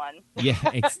scary one. Yeah,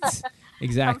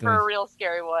 exactly. Come for a real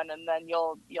scary one, and then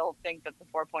you'll think that the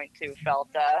 4.2 felt.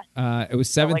 It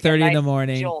was felt like a 7:30 in the nice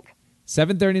morning. jolt.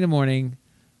 7:30 in the morning.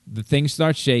 The thing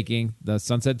starts shaking. The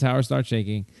Sunset Tower starts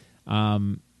shaking.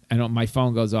 My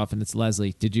phone goes off, and it's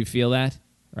Leslie. Did you feel that?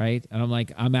 Right? And I'm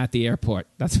like, I'm at the airport.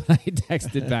 That's what I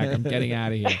texted back. I'm getting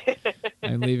out of here.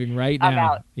 I'm leaving right now. I'm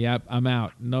out. Yep, I'm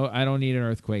out. No, I don't need an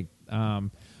earthquake.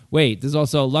 Wait, there's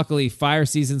also, luckily, fire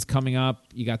season's coming up.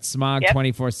 You got smog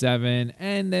 24/7,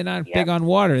 and they're not big on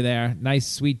water there. Nice,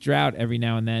 sweet drought every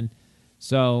now and then.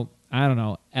 So, I don't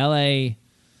know. L.A.,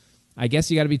 I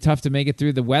guess you got to be tough to make it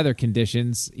through the weather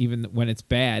conditions, even when it's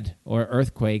bad, or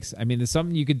earthquakes. I mean, there's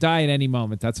something you could die at any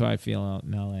moment. That's how I feel out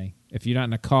in L.A. If you're not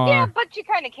in a car. Yeah, but you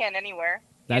kind of can anywhere.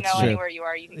 That's true. Anywhere you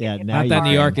are, you can get hit now by Not you that a New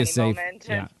car York at is any safe. moment.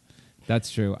 Yeah,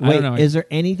 that's true. I Wait, don't know. is there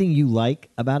anything you like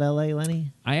about LA,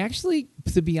 Lenny? I actually,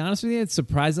 to be honest with you, it's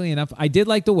surprisingly enough, I did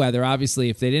like the weather. Obviously,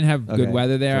 if they didn't have good Okay,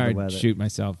 weather there, so the I'd weather. shoot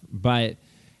myself. But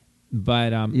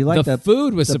You like the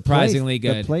food was the surprisingly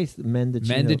place, good. The place,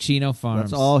 Mendocino. Mendocino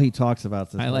Farms. That's all he talks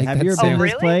about. I like have that you ever been to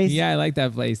this sandwich. place? Yeah, I like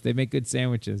that place. They make good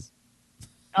sandwiches.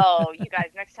 Oh, you guys,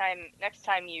 next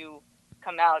time you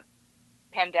come out,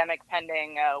 pandemic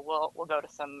pending, we'll go to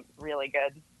some really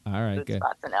good All right, food good.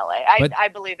 spots in LA. But- I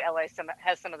believe LA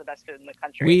has some of the best food in the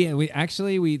country.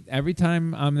 We every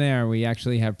time I'm there, we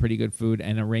actually have pretty good food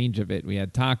and a range of it. We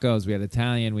had tacos, we had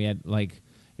Italian, we had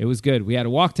it was good. We had to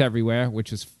walk to everywhere,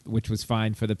 which was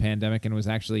fine for the pandemic, and it was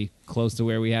actually close to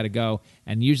where we had to go.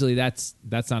 And usually that's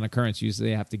on occurrence. Usually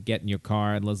you have to get in your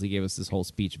car. And Leslie gave us this whole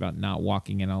speech about not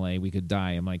walking in LA. We could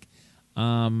die. I'm like,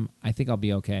 I think I'll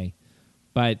be okay.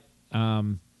 But I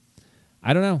don't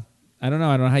know. I don't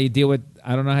know how you deal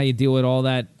with all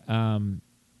that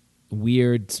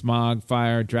weird smog,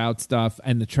 fire, drought stuff,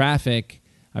 and the traffic.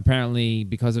 Apparently,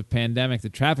 because of pandemic, the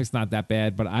traffic's not that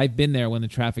bad. But I've been there when the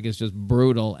traffic is just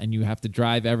brutal, and you have to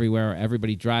drive everywhere.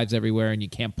 Everybody drives everywhere, and you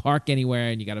can't park anywhere,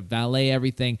 and you got to valet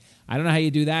everything. I don't know how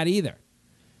you do that either.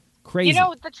 Crazy.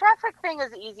 The traffic thing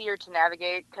is easier to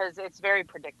navigate because it's very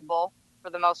predictable for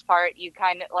the most part. You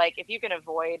kind of if you can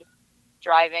avoid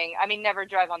driving. I mean, never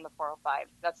drive on the 405.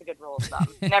 That's a good rule of thumb.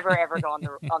 Never ever go on the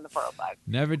 405.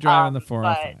 Never drive on the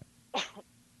 405.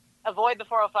 Avoid the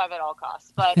 405 at all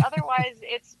costs. But otherwise,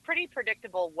 it's pretty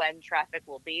predictable when traffic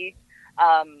will be.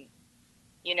 I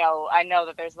know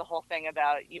that there's the whole thing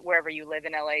about wherever you live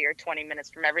in LA, you're 20 minutes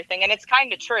from everything, and it's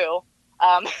kind of true.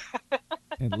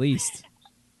 At least.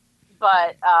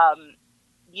 But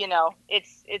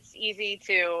it's easy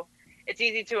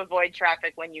to avoid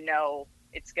traffic when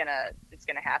it's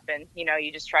gonna happen.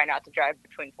 You just try not to drive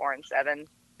between 4 and 7,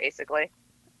 basically.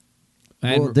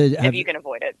 And If you can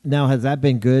avoid it. Now, has that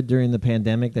been good during the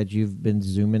pandemic that you've been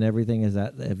Zooming everything?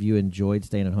 Have you enjoyed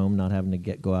staying at home, not having to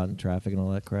go out in traffic and all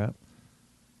that crap?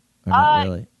 Or not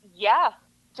really? Yeah,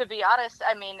 to be honest,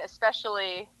 I mean,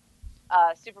 especially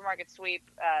supermarket sweep,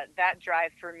 that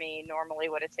drive for me normally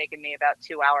would have taken me about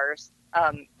 2 hours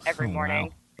every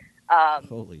morning.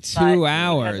 Holy 2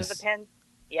 hours.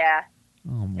 Yeah.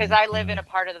 Oh my Because I live God. in a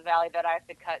part of the valley that I have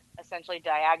to cut essentially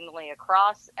diagonally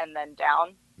across and then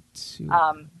down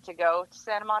to go to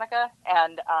Santa Monica.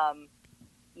 And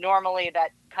normally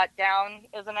that cut down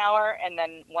is an hour. And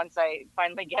then once I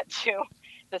finally get to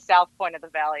the south point of the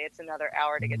valley, it's another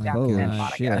hour to get down to Holy Santa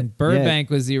Monica. shit. And Burbank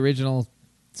was the original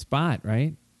spot,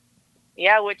 right?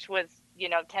 Yeah, which was,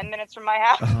 10 minutes from my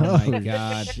house. Oh my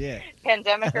God. Shit.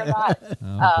 Pandemic or not.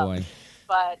 Oh boy.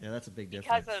 But Yeah, that's a big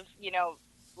difference. because of,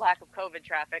 lack of COVID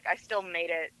traffic, I still made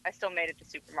it to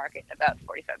supermarket in about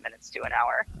 45 minutes to an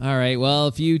hour. All right. Well,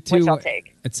 if you Which two, I'll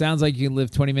take. it sounds like you can live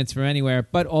 20 minutes from anywhere,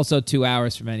 but also 2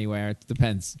 hours from anywhere. It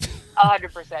depends.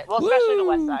 100%. Well, especially the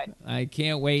west Woo! side. I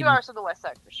can't wait. 2 hours to the west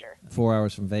side for sure. 4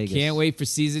 hours from Vegas. Can't wait for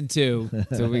season 2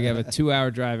 so we have a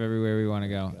 2-hour drive everywhere we want to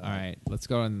go. All right. Let's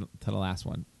go on to the last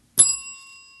one.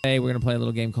 Today we're going to play a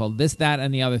little game called This, That,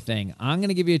 and the Other Thing. I'm going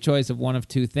to give you a choice of one of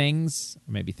two things,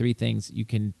 or maybe three things. You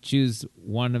can choose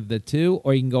one of the two,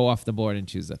 or you can go off the board and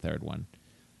choose the third one.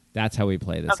 That's how we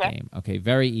play this game. Okay,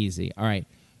 very easy. All right,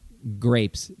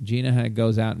 grapes. Gina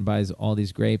goes out and buys all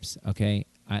these grapes. Okay,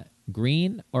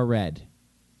 green or red?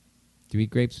 Do you eat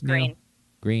grapes, Neil? Green.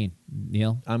 Green.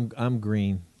 Neil? I'm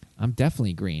green. I'm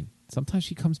definitely green. Sometimes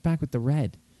she comes back with the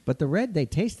red. But the red, they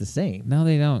taste the same. No,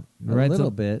 they don't. A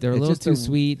little bit. They're a It's little just too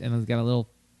sweet, and it's got a little.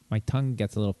 My tongue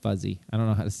gets a little fuzzy. I don't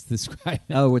know how to describe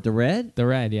it. Oh, with the red? The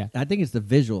red, yeah. I think it's the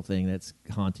visual thing that's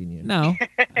haunting you. No,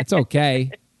 it's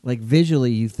okay. Like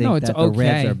visually, you think No, it's that the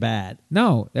reds okay. are bad.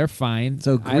 No, they're fine.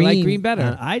 So I like green- green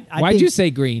better. I Why'd think- you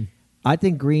say green? I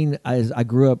think green. I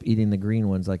grew up eating the green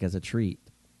ones like as a treat.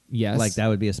 Yes. Like that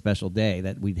would be a special day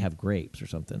that we'd have grapes or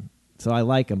something. So I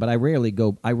like them, but I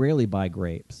rarely buy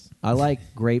grapes. I like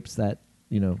grapes that,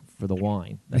 for the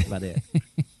wine. That's about it.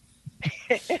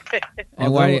 And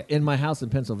Although in my house in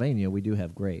Pennsylvania, we do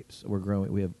have grapes. We're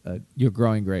growing. We have. You're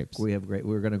growing grapes. We have grape.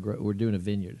 We're gonna grow. We're doing a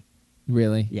vineyard.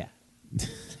 Really? Yeah.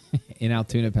 In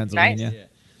Altoona, Pennsylvania? Yeah.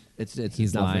 It's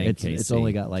He's nothing. lying, It's Casey.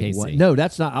 only got like Casey. one. No,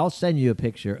 that's not. I'll send you a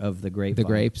picture of the grape. The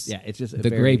grapes? Yeah, it's just a The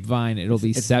very- grapevine. It'll be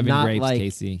it's 7 not grapes, like-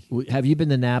 Casey. Have you been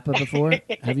to Napa before?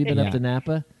 Have you been Yeah. up to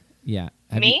Napa? Yeah.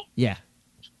 Me? Yeah.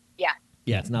 Yeah.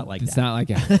 Yeah, it's not like It's that. not like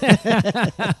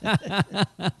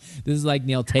This is like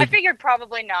Neil. I figured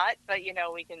probably not, but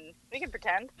we can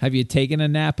pretend. Have you taken a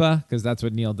Napa? Because that's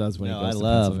what Neil does when No, he I goes to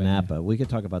love Pennsylvania. Napa. We could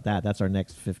talk about that. That's our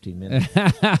next 15 minutes.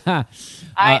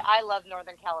 I love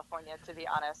Northern California, to be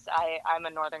honest. I'm a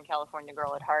Northern California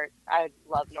girl at heart. I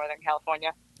love Northern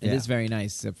California. It is very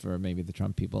nice, except for maybe the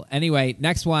Trump people. Anyway,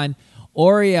 next one.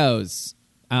 Oreos.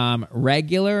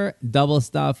 Regular, double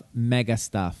stuff, mega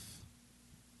stuff.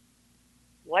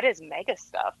 What is mega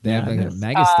stuff? They have like a Madness.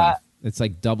 mega stuff. It's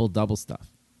like double stuff.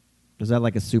 Is that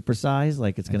like a supersize?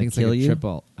 Like it's I going think to it's kill like a you?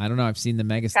 triple. I don't know. I've seen the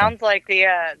mega Sounds like the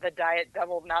Diet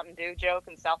Double Mountain Dew joke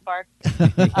in South Park.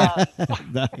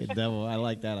 Devil. I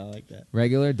like that. I like that.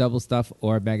 Regular, double stuff,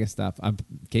 or mega stuff.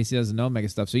 Casey doesn't know mega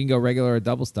stuff, so you can go regular or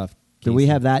double stuff. Do we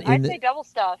Casey. have that in I'd the? say double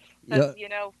stuff. 'Cause, Yeah.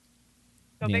 go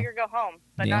Yeah. big or go home,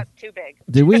 but Yeah. not too big.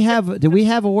 Do we have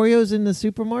Oreos in the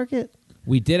supermarket?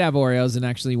 We did have Oreos and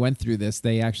actually went through this.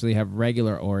 They actually have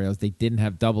regular Oreos. They didn't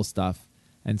have double stuff.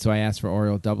 And so I asked for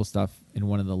Oreo double stuff in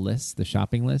one of the lists, the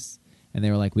shopping lists, and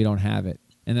they were like, we don't have it.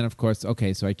 And then, of course,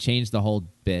 okay, so I changed the whole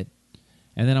bit.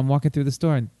 And then I'm walking through the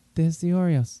store, and there's the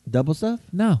Oreos. Double stuff?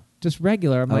 No, just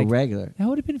regular. I'm like, regular. that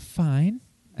would have been fine.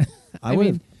 I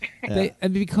would.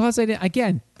 And because I didn't,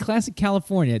 again, classic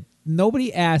California,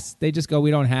 nobody asks. They just go,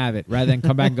 we don't have it, rather than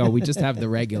come back and go, we just have the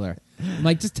regular. I'm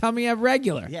like, just tell me you have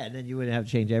regular. Yeah, and then you wouldn't have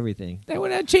to change everything. They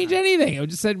wouldn't have changed anything. It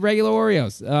would just said regular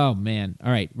Oreos. Oh, man.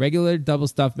 All right. Regular, double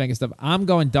stuff, mega stuff. I'm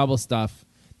going double stuff.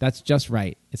 That's just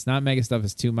right. It's not mega stuff.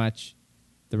 It's too much.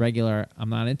 The regular, I'm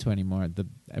not into anymore.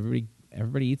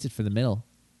 Everybody eats it for the middle.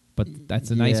 But that's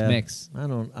a nice Yeah. mix.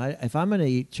 If I'm going to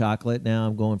eat chocolate now,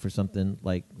 I'm going for something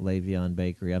like Le'Veon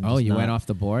Bakery. You went off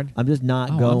the board? I'm just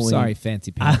not Oh, going. I'm sorry,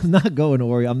 Fancy Pants. I'm not going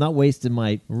Oreo. I'm not wasting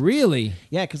my. Really?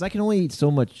 Yeah, because I can only eat so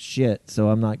much shit, so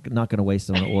I'm not going to waste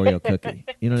it on an Oreo cookie.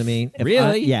 You know what I mean?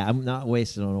 Really? Yeah, I'm not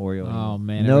wasting on Oreo. Oh, anymore.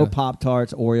 man, I No really- Pop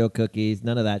Tarts, Oreo cookies,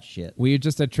 none of that shit. We were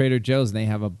just at Trader Joe's, and they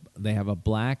have a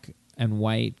black and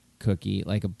white cookie,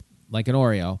 like an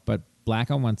Oreo, but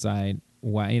black on one side,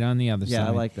 white on the other side. Yeah,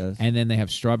 I like those. And then they have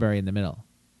strawberry in the middle.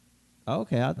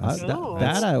 Okay, Ooh.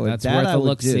 that I would. That's that worth I a would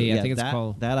look-see. do. I Yeah, think it's that,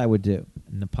 called- that I would do.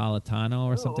 Napolitano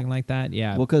or something like that.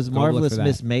 Yeah. Well, because go look Marvelous for that.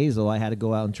 Miss Maisel, I had to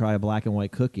go out and try a black and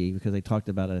white cookie because they talked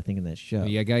about it, I think, in that show.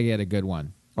 You gotta get a good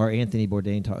one. Or Anthony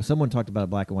Bourdain someone talked about a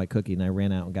black and white cookie, and I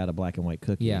ran out and got a black and white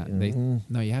cookie. Yeah. And,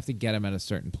 No, you have to get them at a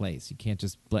certain place. You can't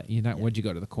just. Would you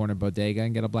go to the corner bodega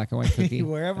and get a black and white cookie?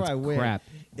 wherever That's I went, crap.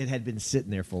 it had been sitting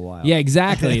there for a while. Yeah,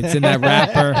 exactly. It's in that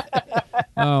wrapper.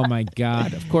 Oh my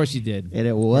God! Of course you did. And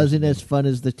it wasn't as fun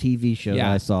as the TV show Yeah.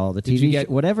 that I saw. The Did you TV get-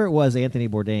 show, whatever it was, Anthony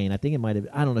Bourdain. I think it might have.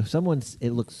 I don't know. It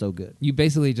looked so good. You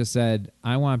basically just said,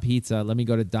 "I want pizza. Let me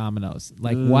go to Domino's."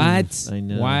 Like Ooh, what? I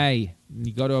know. Why?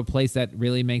 You go to a place that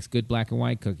really makes good black and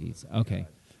white cookies. Okay.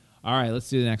 All right. Let's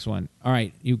do the next one. All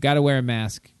right. You got to wear a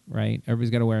mask, right? Everybody's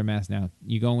got to wear a mask now.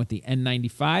 You going with the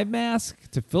N95 mask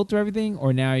to filter everything,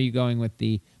 or now are you going with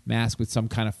the mask with some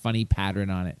kind of funny pattern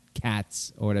on it,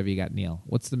 cats or whatever you got, Neil?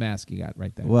 What's the mask you got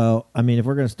right there? Well, I mean, if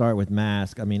we're going to start with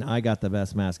mask, I mean, I got the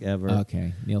best mask ever.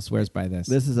 Okay. Neil swears by this.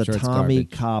 This is a Sure it's Tommy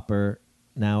garbage. Copper.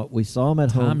 Now, we saw him at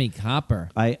home. Tommy Copper.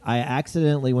 I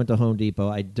accidentally went to Home Depot.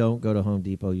 I don't go to Home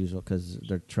Depot usually because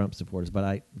they're Trump supporters, but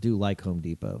I do like Home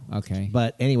Depot. Okay.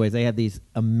 But anyways, they had these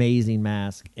amazing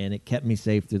masks, and it kept me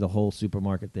safe through the whole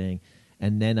supermarket thing.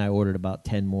 And then I ordered about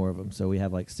 10 more of them. So we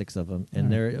have like 6 of them.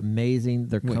 And they're amazing.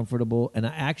 They're comfortable. And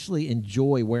I actually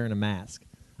enjoy wearing a mask.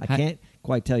 I can't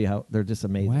quite tell you how they're just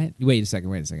amazing. What? Wait a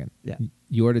second. Yeah.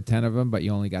 You ordered 10 of them, but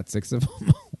you only got 6 of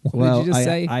them? Well, did you just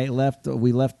say?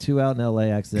 We left 2 out in LA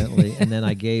accidentally. And then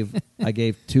I gave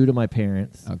 2 to my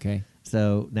parents. Okay.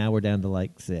 So now we're down to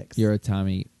like 6. You're a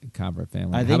Tommy Cobra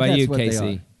family. I think How about that's you, what they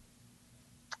Casey?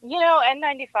 You know,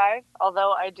 N95.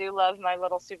 Although I do love my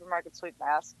little supermarket sweep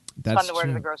mask. It's That's fun to wear to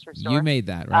true. the grocery store. You made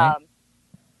that, right?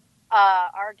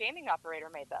 Our gaming operator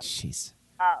made them. Jeez.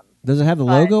 Does it have the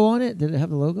logo on it? Did it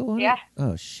have the logo on Yeah. it?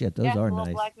 Oh, shit. Those Yeah, are a little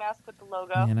nice. black mask with the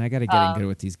logo. Man, I got to get in good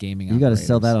with these gaming You got to operators.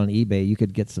 sell that on eBay. You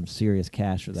could get some serious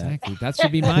cash for that. Exactly. That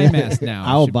should be my mask now.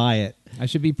 I'll buy it. I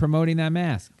should be promoting that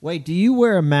mask. Wait, do you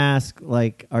wear a mask?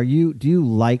 Like, do you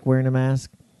like wearing a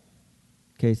mask?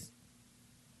 Case.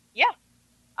 Yeah.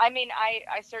 I mean,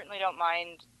 I certainly don't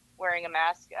mind wearing a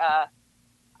mask.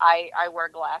 I wear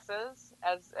glasses,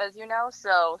 as you know,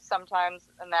 so sometimes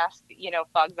a mask,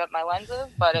 fogs up my lenses,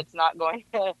 but it's not going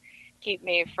to keep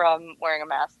me from wearing a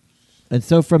mask. And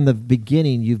so from the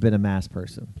beginning, you've been a mask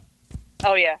person.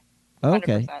 Oh, yeah. 100%.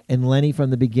 Okay. And Lenny,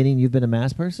 from the beginning, you've been a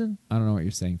mask person? I don't know what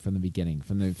you're saying from the beginning.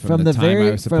 From the time very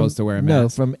I was supposed to wear a mask. No,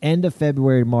 from end of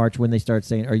February, March, when they start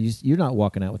saying, you're not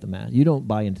walking out with a mask. You don't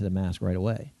buy into the mask right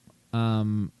away.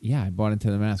 Yeah, I bought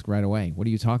into the mask right away. What are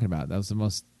you talking about? That was the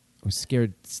most... I was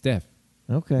scared stiff.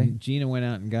 Okay. Gina went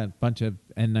out and got a bunch of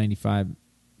N95.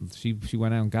 She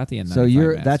went out and got the N95 So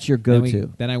mask. that's your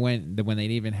go-to. Then I went, when they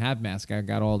didn't even have masks, I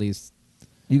got all these...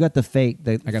 You got the fake,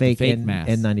 I got the fake mask.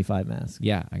 N95 mask.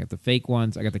 Yeah, I got the fake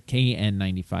ones. I got the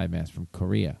KN95 mask from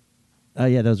Korea. Oh,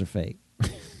 yeah, those are fake.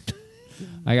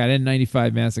 I got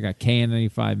N95 mask. I got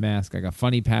KN95 mask. I got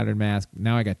funny pattern mask.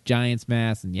 Now I got Giants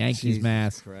mask and Yankees Jesus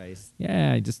mask. Christ.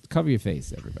 Yeah, just cover your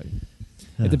face, everybody.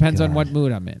 It depends on what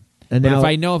mood I'm in. And But now, if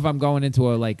I know if I'm going into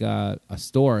a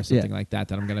store or something like that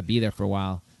I'm going to be there for a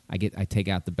while, I take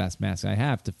out the best mask I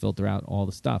have to filter out all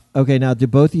the stuff. okay, now do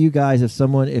both of you guys,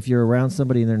 if you're around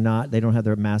somebody and they don't have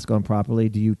their mask on properly,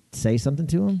 do you say something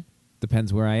to them?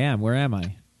 Depends where I am. Where am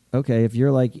I? Okay, if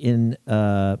you're like in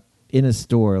a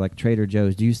store like Trader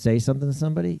Joe's, do you say something to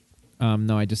somebody?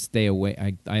 No, I just stay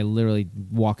away. I literally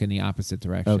walk in the opposite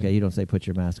direction. Okay, you don't say put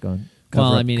your mask on. Well,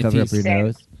 Cover I mean, if up your he's-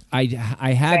 nose. I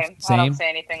had Same. I don't say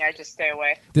anything. I just stay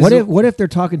away. What if they're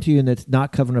talking to you and it's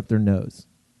not covering up their nose?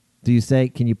 Do you say,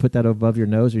 can you put that above your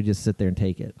nose, or you just sit there and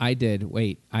take it? I did.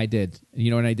 Wait, I did. You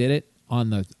know when I did it? On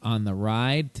the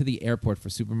ride to the airport for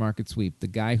supermarket sweep, the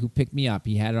guy who picked me up,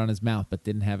 he had it on his mouth but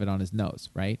didn't have it on his nose,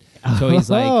 right? So he's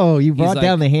like, oh, you he's brought like-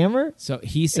 down the hammer? So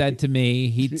he said to me,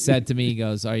 he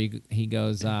goes,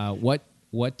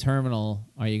 what terminal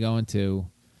are you going to?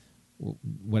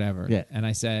 Whatever. Yeah. And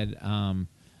I said,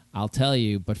 I'll tell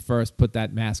you, but first put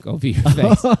that mask over your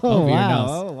face, over your nose.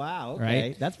 Oh, wow. Okay.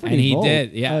 Right? That's pretty And he bold.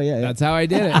 did. Yeah. Oh, yeah. That's how I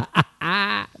did it.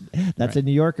 That's a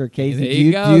New Yorker, Casey. There do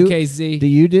you go, Casey. Do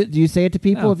you say it to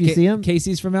people No, if you see them?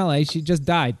 Casey's from LA. She just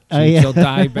died. Oh, yeah. She'll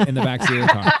die in the backseat of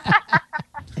the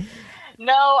car.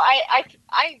 No, I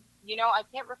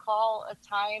can't recall a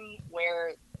time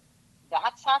where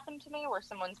that's happened to me, where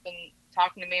someone's been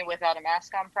talking to me without a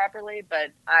mask on properly.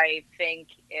 But I think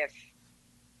if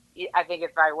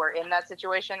I were in that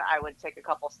situation, I would take a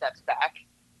couple steps back.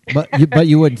 But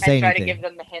you wouldn't say and try anything. to give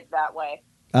them the hint that way.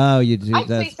 Oh, you do. I'd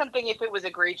say something if it was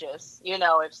egregious. If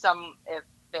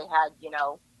they had,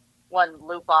 one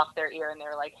loop off their ear and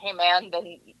they're like, "Hey, man,"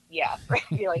 then yeah,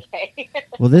 be like, "Hey."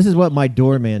 Well, this is what my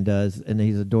doorman does, and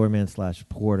he's a doorman /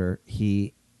 porter.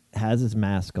 He has his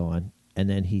mask on, and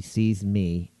then he sees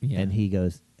me, and he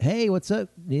goes, "Hey, what's up,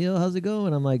 Neil? How's it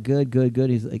going?" I'm like, "Good, good, good."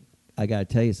 He's like, "I got to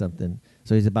tell you something."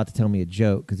 So he's about to tell me a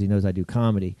joke because he knows I do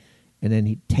comedy. And then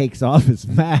he takes off his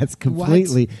mask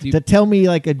completely to tell me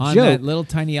like a on joke. that little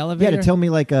tiny elevator? Yeah, to tell me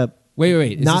like a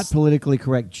wait. not politically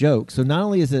correct joke. So not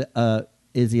only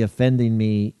is he offending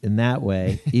me in that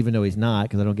way, even though he's not,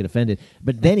 because I don't get offended,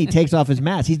 but then he takes off his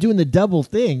mask. He's doing the double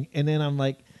thing, and then I'm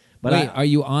like, but wait, are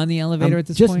you on the elevator at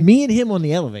this just point? Just me and him on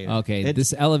the elevator. Okay, It's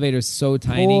this elevator's so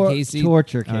tiny, Casey.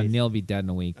 Torture, Casey. Neil will be dead in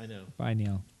a week. I know. Bye,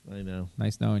 Neil. I know.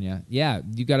 Nice knowing you. Yeah,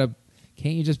 you gotta.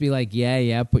 Can't you just be like,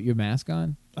 yeah, put your mask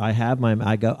on?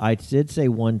 I did say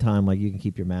one time, like, you can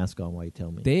keep your mask on while you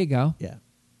tell me. There you go. Yeah.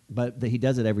 But he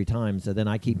does it every time, so then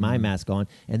I keep my mask on,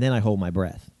 and then I hold my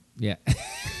breath. Yeah.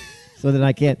 So then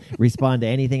I can't respond to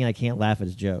anything. I can't laugh at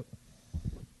his joke.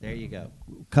 There you go.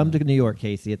 Come to New York,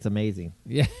 Casey. It's amazing.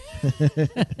 Yeah.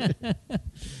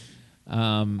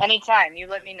 Anytime, you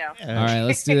let me know. All right,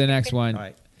 let's do the next one. All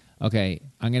right. Okay,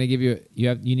 I'm gonna give you.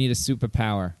 You need a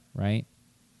superpower, right?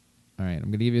 All right,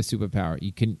 I'm gonna give you a superpower.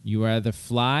 You rather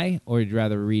fly or you'd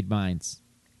rather read minds?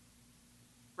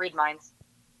 Read minds.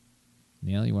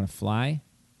 Neil, you want to fly?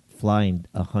 Flying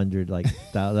 100, like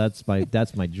that's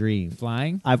my dream.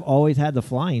 Flying? I've always had the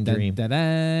flying dream.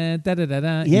 Da-da,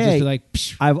 da-da-da-da. You Yeah, just be like,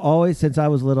 psh. I've always, since I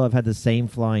was little, I've had the same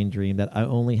flying dream that I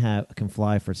only can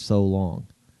fly for so long.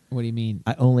 What do you mean?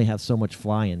 I only have so much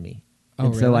fly in me. Oh,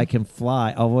 and so really? I can fly.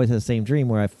 I've always had the same dream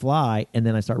where I fly and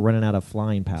then I start running out of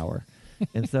flying power.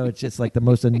 And so it's just like the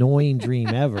most annoying dream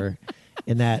ever.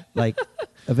 In that, like,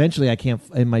 eventually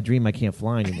in my dream, I can't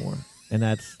fly anymore. And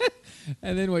that's...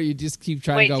 And then what? You just keep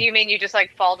trying Wait, to go. do you mean you just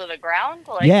like fall to the ground?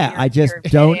 Like Yeah, I just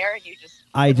don't-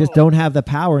 I just Oh. don't have the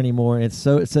power anymore. And it's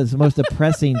the most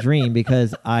depressing dream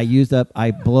because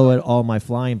I blow all my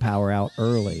flying power out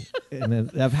early. And then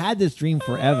I've had this dream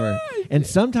forever. And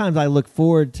sometimes I look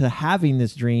forward to having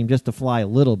this dream just to fly a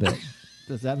little bit.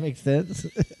 Does that make sense?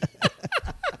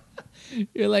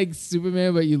 You're like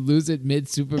Superman, but you lose it mid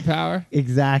superpower.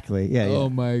 Exactly. Yeah. Oh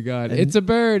my God! It's a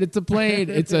bird. It's a plane.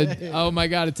 Oh my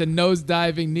God! It's a nose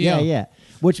diving Neo. Yeah.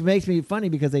 Which makes me funny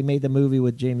because they made the movie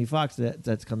with Jamie Foxx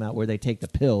that's come out where they take the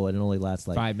pill and it only lasts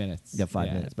like 5 minutes. Yeah,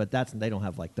 5 minutes. But they don't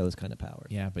have like those kind of powers.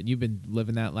 Yeah, but you've been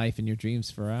living that life in your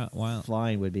dreams for a while.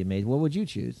 Flying would be amazing. What would you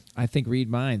choose? I think read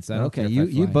minds. I don't care if I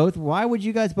you fly. both. Why would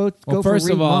you guys both Well, go for first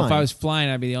read of all, if minds? I was flying,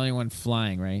 I'd be the only one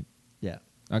flying, right? Yeah.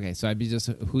 Okay, so I'd be just,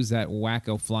 who's that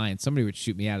wacko flying? Somebody would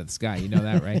shoot me out of the sky. You know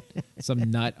that, right?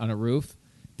 Some nut on a roof?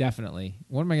 Definitely.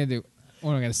 What am I going to do?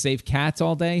 What, am I going to save cats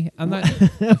all day? I'm not.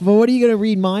 But what are you going to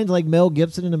read minds like Mel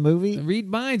Gibson in a movie? Read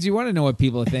minds. You want to know what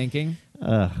people are thinking.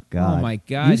 Oh, God. Oh, my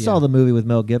God. You saw the movie with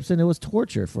Mel Gibson. It was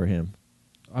torture for him.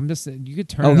 I'm just, you could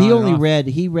turn Oh, it he on only and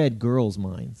off. he read girls'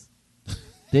 minds.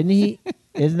 Didn't he?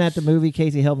 Isn't that the movie?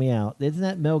 Casey, help me out. Isn't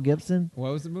that Mel Gibson?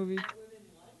 What was the movie?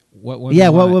 What women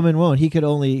What want. women want. He could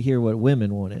only hear what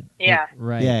women wanted. Yeah.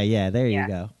 Right. Yeah, there Yeah. you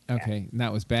go. Okay, and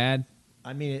that was bad.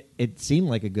 I mean, it seemed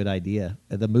like a good idea.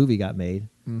 The movie got made.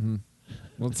 Mm-hmm.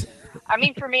 Well, I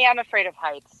mean, for me, I'm afraid of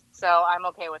heights, so I'm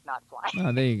okay with not flying.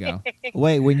 oh, there you go.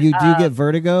 Wait, when you do get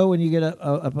vertigo when you get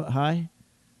up high?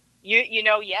 You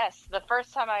know, yes. The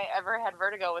first time I ever had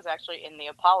vertigo was actually in the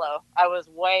Apollo. I was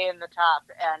way in the top,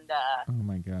 and Oh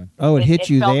my God. Oh, it hit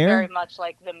you felt there? very much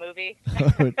like the movie.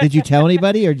 Did you tell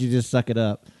anybody or did you just suck it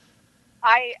up?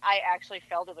 I actually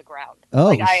fell to the ground. Oh,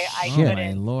 like I shit. couldn't.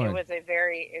 My Lord. It was a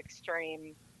very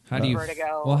extreme How do you?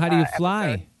 vertigo. Well, how do you fly?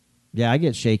 episode. Yeah, I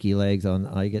get shaky legs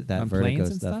I get that On vertigo planes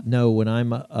and stuff. stuff? No, when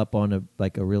I'm up on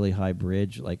a really high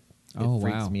bridge, like Oh, it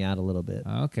freaks wow. me out a little bit.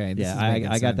 Okay. This Yeah, is I making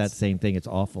got that sense. same thing. It's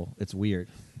awful. It's weird.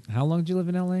 How long did you live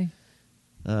in L.A.?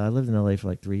 I lived in LA for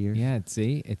like 3 years. Yeah.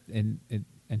 See,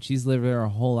 and she's lived there her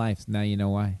whole life. Now you know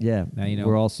why. Yeah, Now you know.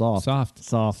 we're all soft. Soft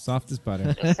as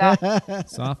butter.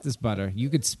 Just Soft as butter. You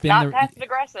could spin not the. passive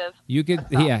aggressive. You could.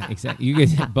 Yeah. Exactly. You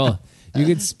could both. You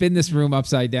could spin this room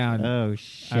upside down. Oh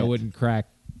shit! I wouldn't crack.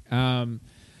 All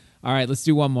right, let's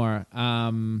do one more.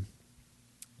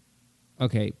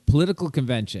 Okay, political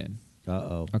convention.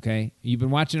 Uh-oh. Okay, you've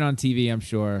been watching it on TV, I'm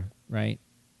sure, right?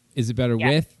 Is it better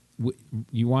Yeah.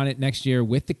 you want it next year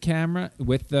with the camera,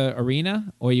 with the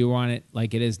arena, or you want it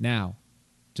like it is now,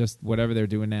 just whatever they're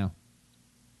doing now?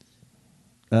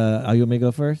 You want me to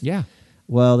go first? Yeah.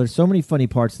 Well, there's so many funny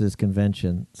parts to this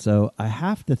convention, so I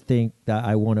have to think that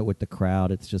I want it with the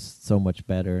crowd. It's just so much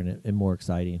better and more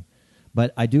exciting.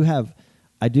 But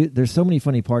there's so many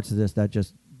funny parts of this that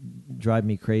just drive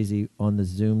me crazy on the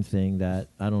Zoom thing that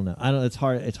I don't know. It's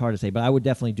hard to say, but I would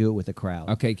definitely do it with a crowd.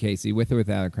 Okay, Casey, with or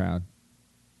without a crowd?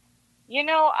 You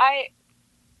know,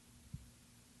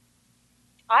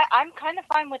 I'm kind of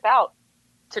fine without,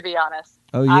 to be honest.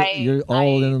 Oh, you're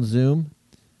all in on Zoom?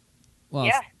 Well,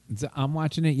 Yeah. I'm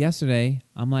watching it yesterday.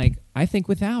 I'm like, I think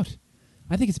without.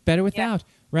 I think it's better without,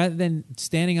 rather than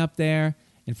standing up there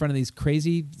in front of these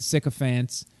crazy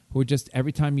sycophants who are just,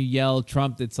 every time you yell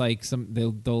Trump, it's like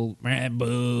they'll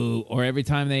boo, or every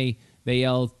time they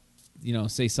yell,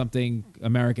 say something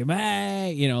American,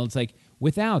 it's like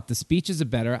without. The speeches are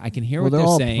better. I can hear what they're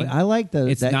saying. I like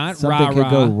It's that not something rah-rah. could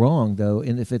go wrong though,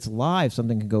 and if it's live,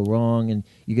 something can go wrong, and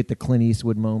you get the Clint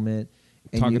Eastwood moment.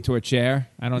 And Talking to a chair.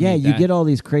 I don't. Yeah, need you that. get all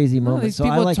these crazy No, moments. these So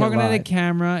people I like talking it to the live.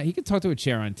 camera. He could talk to a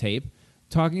chair on tape.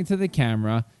 Talking to the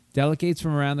camera. Delegates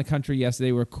from around the country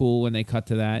yesterday were cool when they cut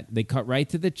to that. They cut right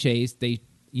to the chase. They,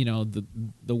 the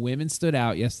women stood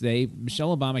out yesterday.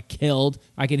 Michelle Obama killed.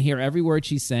 I can hear every word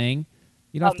she's saying.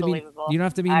 You don't have to be. Unbelievable. You don't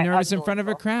have to be nervous in front of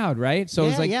a crowd, right? So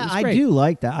it's like, yeah, it's I great. do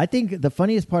like that. I think the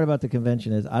funniest part about the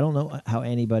convention is I don't know how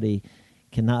anybody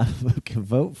cannot can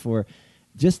vote for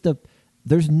just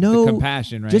there's no the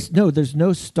compassion, right? There's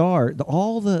no star.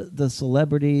 All the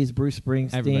celebrities, Bruce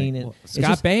Springsteen, and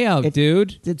Scott Baio,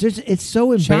 dude. It's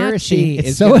so embarrassing. Chachi It's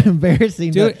is so gonna-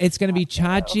 embarrassing, Dude, it's going to be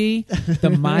Chachi, the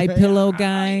My Pillow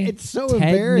guy. It's so Ted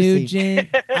embarrassing. Nugent.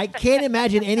 I can't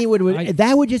imagine anyone would.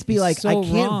 That would just be it's like, so I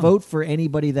can't wrong. vote for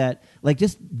anybody that, like,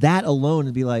 just that alone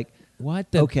would be like,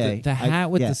 What? The, okay, the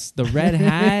hat with yeah. the red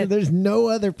hat? There's no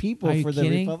other people Are you for the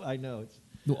kidding? Republic. I know. It's,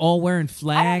 All wearing I don't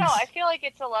flags. know. I feel like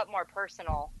it's a lot more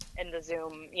personal in the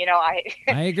Zoom. You know, I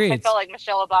agree. I It's- felt like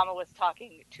Michelle Obama was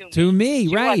talking to me. To me,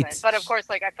 She right. wasn't, but of course,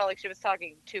 like I felt like she was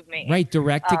talking to me. Right,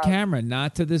 direct to camera,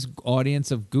 not to this audience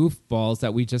of goofballs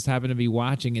that we just happen to be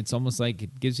watching. It's almost like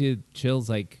it gives you chills,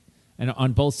 like, and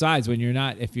on both sides. When you're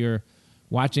not, if you're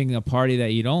watching a party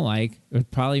that you don't like,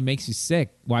 it probably makes you sick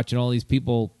watching all these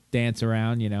people dance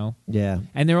around, you know. yeah.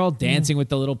 And they're all dancing with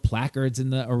the little placards in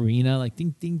the arena, like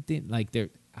ding, ding, ding. Like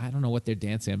I don't know what they're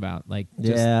dancing about. Like,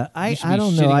 just, Yeah, you should I be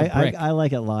don't know. shitting a brick. I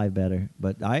like it live better,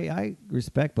 but I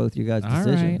respect both you guys' All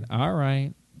decision. right, all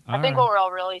right. I think what we're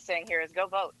all really saying here is go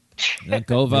vote.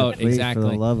 Go vote, Please, exactly.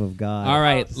 for the love of God. All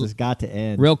right, This has got to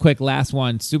end. real quick, last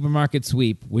one. Supermarket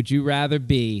sweep. Would you rather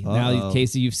be, now, Uh-oh.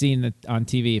 Casey, you've seen it on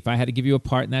TV. If I had to give you a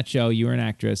part in that show, you were an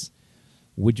actress.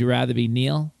 Would you rather be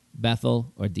Neil,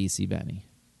 Bethel, or DC Benny?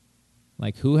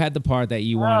 Like, who had the part that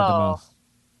you wanted the most?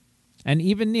 And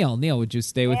even Neil, would you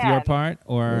stay with your Man. part,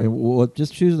 or Well,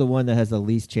 just choose the one that has the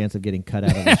least chance of getting cut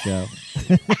out of the show.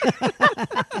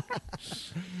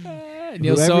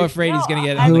 Neil's so whoever- afraid he's going to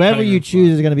get I on the Whoever cutting you room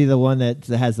choose is going to be the one that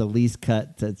has the least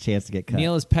chance to get cut.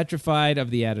 Neil is petrified of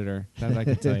the editor. I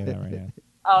can tell you that right now.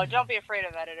 Oh, don't be afraid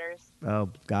of editors. Oh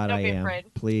God, Don't I be am.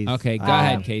 afraid. Please. Okay, go I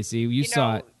ahead, am. Casey. You You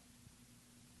saw know, it.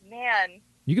 Man,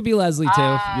 You could be Leslie too.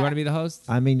 You want to be the host?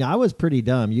 I mean, I was pretty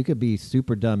dumb. You could be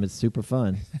super dumb. It's super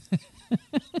fun.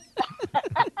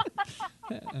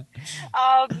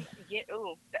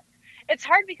 ooh. It's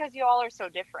hard because you all are so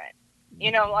different.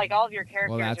 You know, like all of your characters.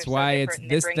 Well, that's are so why it's different,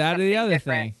 and they this, bring that, or the something other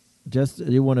different. thing. Just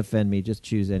you won't offend me. Just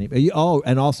choose any.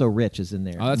 And also Rich is in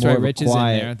there. Oh, that's More right. of a Rich is in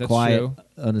quiet, there. That's quiet, true.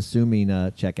 unassuming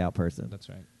checkout person. That's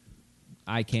right.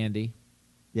 Eye candy.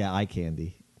 Yeah, eye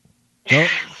candy.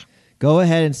 Go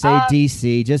ahead and say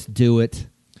DC. Just do it.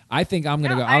 I think I'm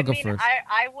gonna No, go. I'll go mean, first.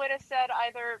 I would have said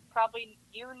either probably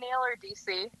you, Neil, or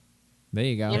DC. There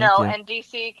you go. You know, you. and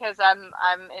DC because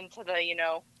I'm into the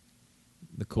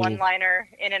The cool. one-liner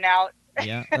in and out.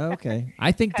 Yeah. Okay.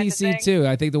 I think kind of DC thing. too.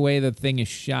 I think the way the thing is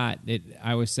shot,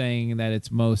 I was saying that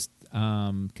it's most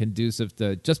conducive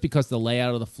to just because the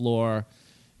layout of the floor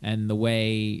and the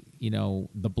way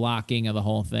the blocking of the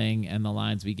whole thing and the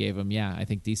lines we gave them. Yeah, I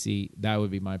think DC, that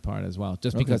would be my part as well,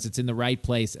 just because it's in the right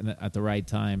place and at the right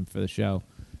time for the show,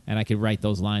 and I could write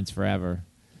those lines forever.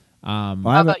 How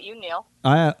about you, Neil?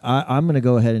 I'm going to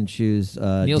go ahead and choose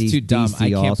Neil's too dumb. DC I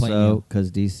can't play also Neil.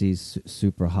 because DC's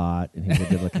super hot and he's a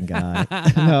good-looking guy.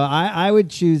 No, I would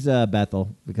choose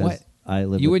Bethel because What? I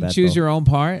live. You with wouldn't Bethel. choose your own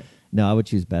part. No, I would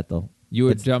choose Bethel. You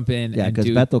would jump in. Yeah, and because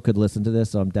do. Bethel could listen to this,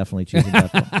 so I'm definitely choosing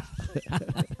Bethel.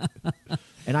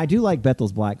 And I do like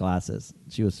Bethel's black glasses.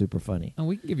 She was super funny. Oh,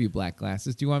 we can give you black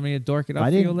glasses. Do you want me to dork it up I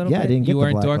for didn't. you a little yeah, bit? I didn't get you the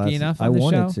weren't black dorky glasses. enough I on the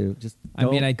wanted show? to. Just I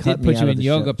mean, don't I cut did me put you out of in the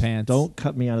yoga show. pants. Don't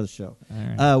cut me out of the show.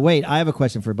 All right. Wait, I have a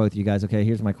question for both of you guys. Okay,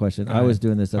 here's my question. All I right. was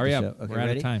doing this at Hurry the up. show. Okay, We're out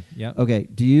ready? of time. Yep. Okay,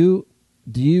 do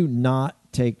you not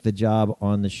take the job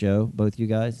on the show, both you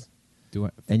guys? Do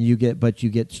it. And you get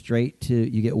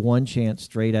one chance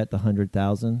straight at the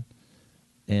 100,000,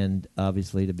 and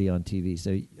obviously to be on TV.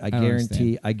 So I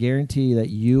guarantee that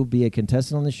you'll be a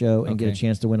contestant on the show and get a Okay.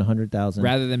 chance to win 100,000.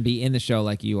 Rather than be in the show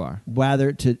like you are.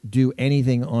 Rather to do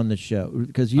anything on the show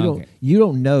because you Okay.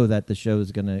 don't know that the show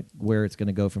is where it's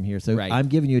gonna go from here. So Right. I'm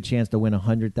giving you a chance to win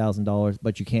 $100,000,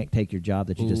 but you can't take your job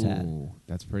that you just had. Ooh,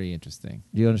 that's pretty interesting.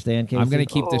 Do you understand, Casey? I'm going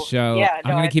to keep the Oh, show. yeah,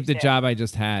 no, I'm going I to keep the understand. job I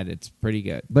just had. It's pretty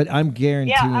good. But I'm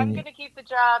guaranteeing. Yeah, I'm going to keep the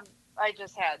job I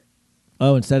just had.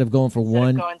 Oh, instead of going for Instead one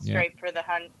of going straight for the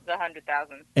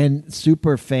 100,000. and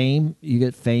super fame, you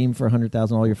get fame for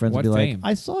 100,000. All your friends What will be fame?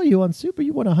 like, "I saw you on Super.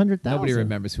 You won 100,000." Nobody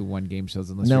remembers who won game shows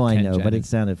unless No, you're I Ken know, but it Jennings.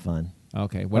 sounded fun.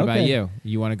 Okay, what about Okay. you?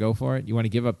 You want to go for it? You want to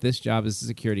give up this job as a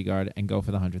security guard and go for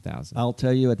the 100,000? I'll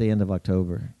tell you at the end of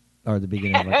October or the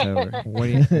beginning of October.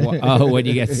 When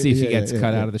you get to see if he gets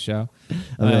cut out of the show.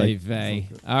 I'll be Oy like, vey.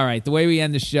 All right, the way we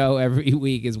end the show every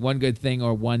week is one good thing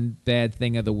or one bad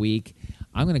thing of the week.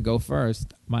 I'm going to go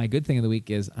first. My good thing of the week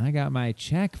is I got my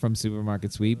check from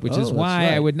Supermarket Sweep, which Oh, is that's why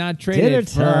I right. would not trade Dinner it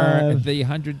for time. the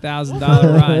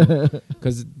 $100,000 run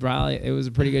because it was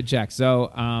a pretty good check. So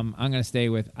I'm going to stay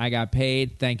with I got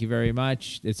paid. Thank you very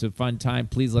much. It's a fun time.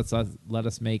 Please let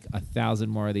us make 1,000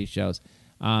 more of these shows.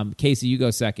 Casey, you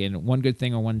go second. One good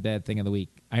thing or one bad thing of the week.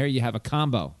 I hear you have a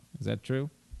combo. Is that true?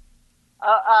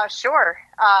 Sure.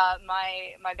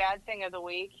 My bad thing of the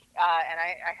week, and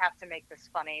I have to make this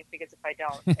funny because if I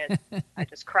don't, I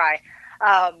just cry.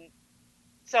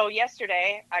 So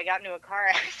yesterday I got into a car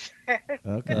accident.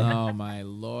 Okay. Oh my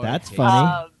Lord. That's Casey.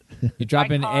 funny. You're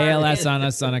dropping car ALS is- on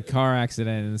us on a car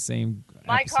accident in the same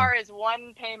My episode. car is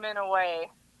one payment away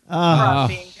Oh, from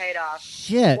being paid off.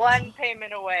 shit. One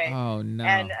payment away. Oh no.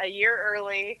 And a year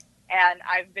early. And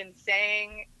I've been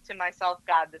saying to myself,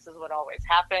 God, this is what always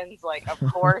happens. Like, of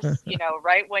course,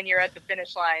 right when you're at the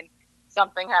finish line,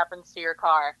 something happens to your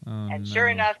car. Oh, And sure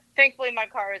no. enough, thankfully my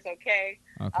car is okay.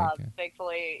 Okay, good.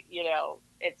 Thankfully,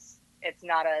 it's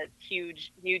not a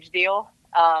huge deal.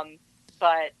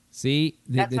 But See,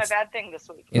 that's my it's, bad thing this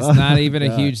week. it's Oh, not even a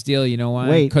God. huge deal. You know why?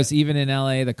 Wait. Because even in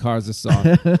LA, the cars are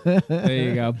soft. There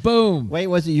you go. Boom. Wait,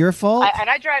 was it your fault?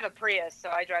 I drive a Prius, so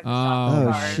I drive the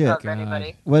Oh, softest shit. car of God.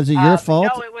 anybody. Was it your fault?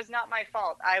 No, it was not my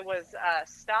fault. I was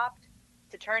stopped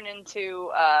to turn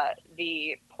into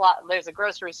there's a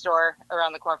grocery store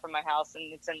around the corner from my house,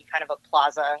 and it's in kind of a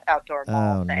plaza outdoor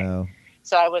mall Oh, thing. no.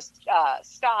 So I was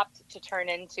stopped to turn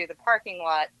into the parking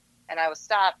lot, and I was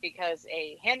stopped because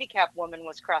a handicapped woman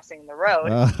was crossing the road.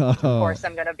 Of Oh, course,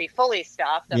 I'm going to be fully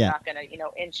stopped. I'm Yeah. not going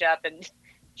to, inch up and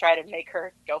try to make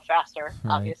her go faster,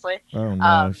 Right. obviously. oh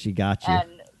no, she got you.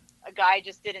 And a guy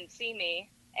just didn't see me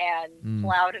and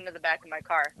plowed into the back of my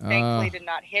car. Thankfully, did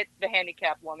not hit the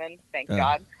handicapped woman. Thank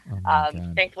God. Oh, my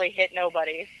God. Thankfully, hit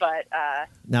nobody. But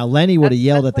Now, Lenny would have that's-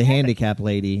 yelled that's at the what happened. handicapped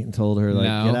lady and told her, like,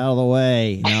 No. get out of the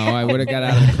way. No, I would have got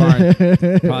out of the car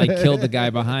and probably killed the guy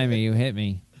behind me who hit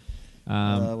me.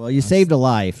 Well, you saved a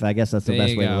life. I guess that's the There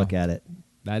best you way to go. look at it.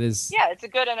 That is yeah, it's a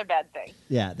good and a bad thing.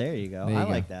 Yeah, there you go. There you I go.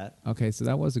 like that. okay. So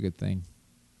that was a good thing.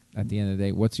 At the end of the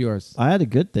day, what's yours? I had a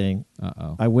good thing.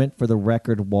 Uh-oh. I went for the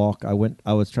record walk. I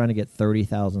was trying to get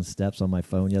 30,000 steps on my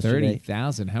phone yesterday.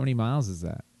 30,000. How many miles is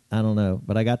that? I don't know,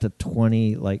 but I got to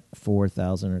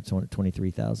 4,000 or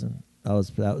 23,000. That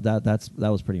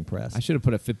was pretty impressed. I should have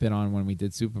put a Fitbit on when we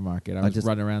did supermarket. I was just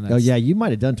running around that. Oh yeah, you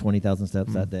might have done 20,000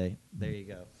 steps that day. There you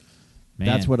go. Man,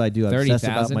 That's what I do. I'm obsessed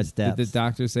about 30,000? my steps. Did the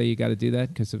doctor say you got to do that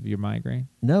because of your migraine?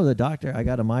 No, the doctor. I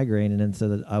got a migraine, and then said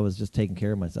that I was just taking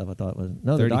care of myself. I thought it was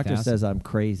no. The doctor 30,000? says I'm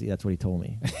crazy. That's what he told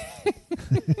me.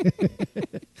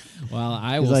 Well,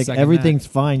 I He's will like, second everything's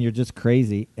fine. You're just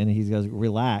crazy, and he goes,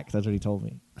 relax. That's what he told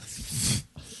me. that.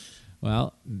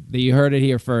 Well, you heard it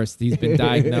here first. He's been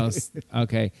diagnosed.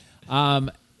 Okay.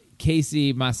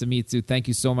 Casey Masamitsu, thank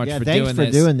you so much Yeah, for thanks doing for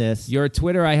this. doing this. Your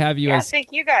Twitter, I have you Yeah, thank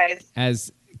you guys.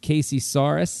 as Casey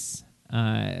Saurus,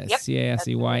 Yep,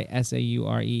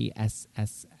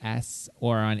 CASEYSAURESSS,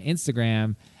 or on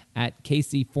Instagram at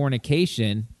Casey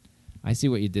Fornication. I see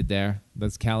what you did there.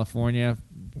 That's California,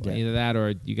 Yeah. either that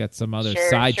or you got some other Sure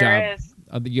side job. is.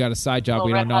 You got a side job Little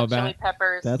we Red don't know Hot about. Chili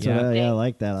Peppers. That's Yeah. what. I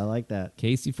like that. I like that.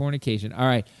 Casey Fornication. All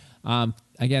right.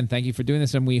 Again, thank you for doing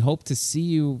this, and we hope to see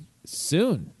you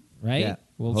soon. Right? Yeah.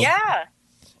 We'll Yeah,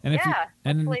 And if you, yeah.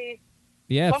 and Hopefully,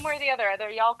 yeah, one way or the other. Either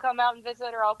y'all come out and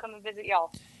visit, or I'll come and visit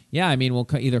y'all. yeah. I mean, we'll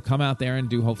either come out there and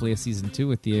do hopefully a season 2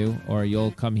 with you, or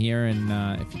you'll come here and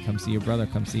if you come see your brother,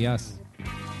 come see us.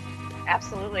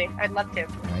 Absolutely, I'd love to. All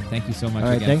right. Thank you so much All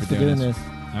right. again Thanks for doing this. this.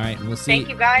 All right. And we'll see. Thank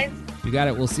you guys. You got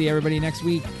it. We'll see everybody next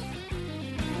week.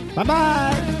 Bye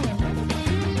bye.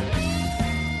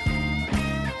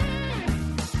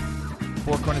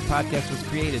 Four Corners Podcast was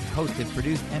created, hosted,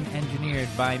 produced, and engineered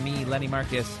by me, Lenny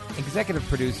Marcus. Executive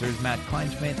producers Matt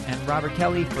Kleinschmidt and Robert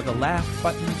Kelly for the Laugh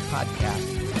Button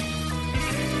Podcast.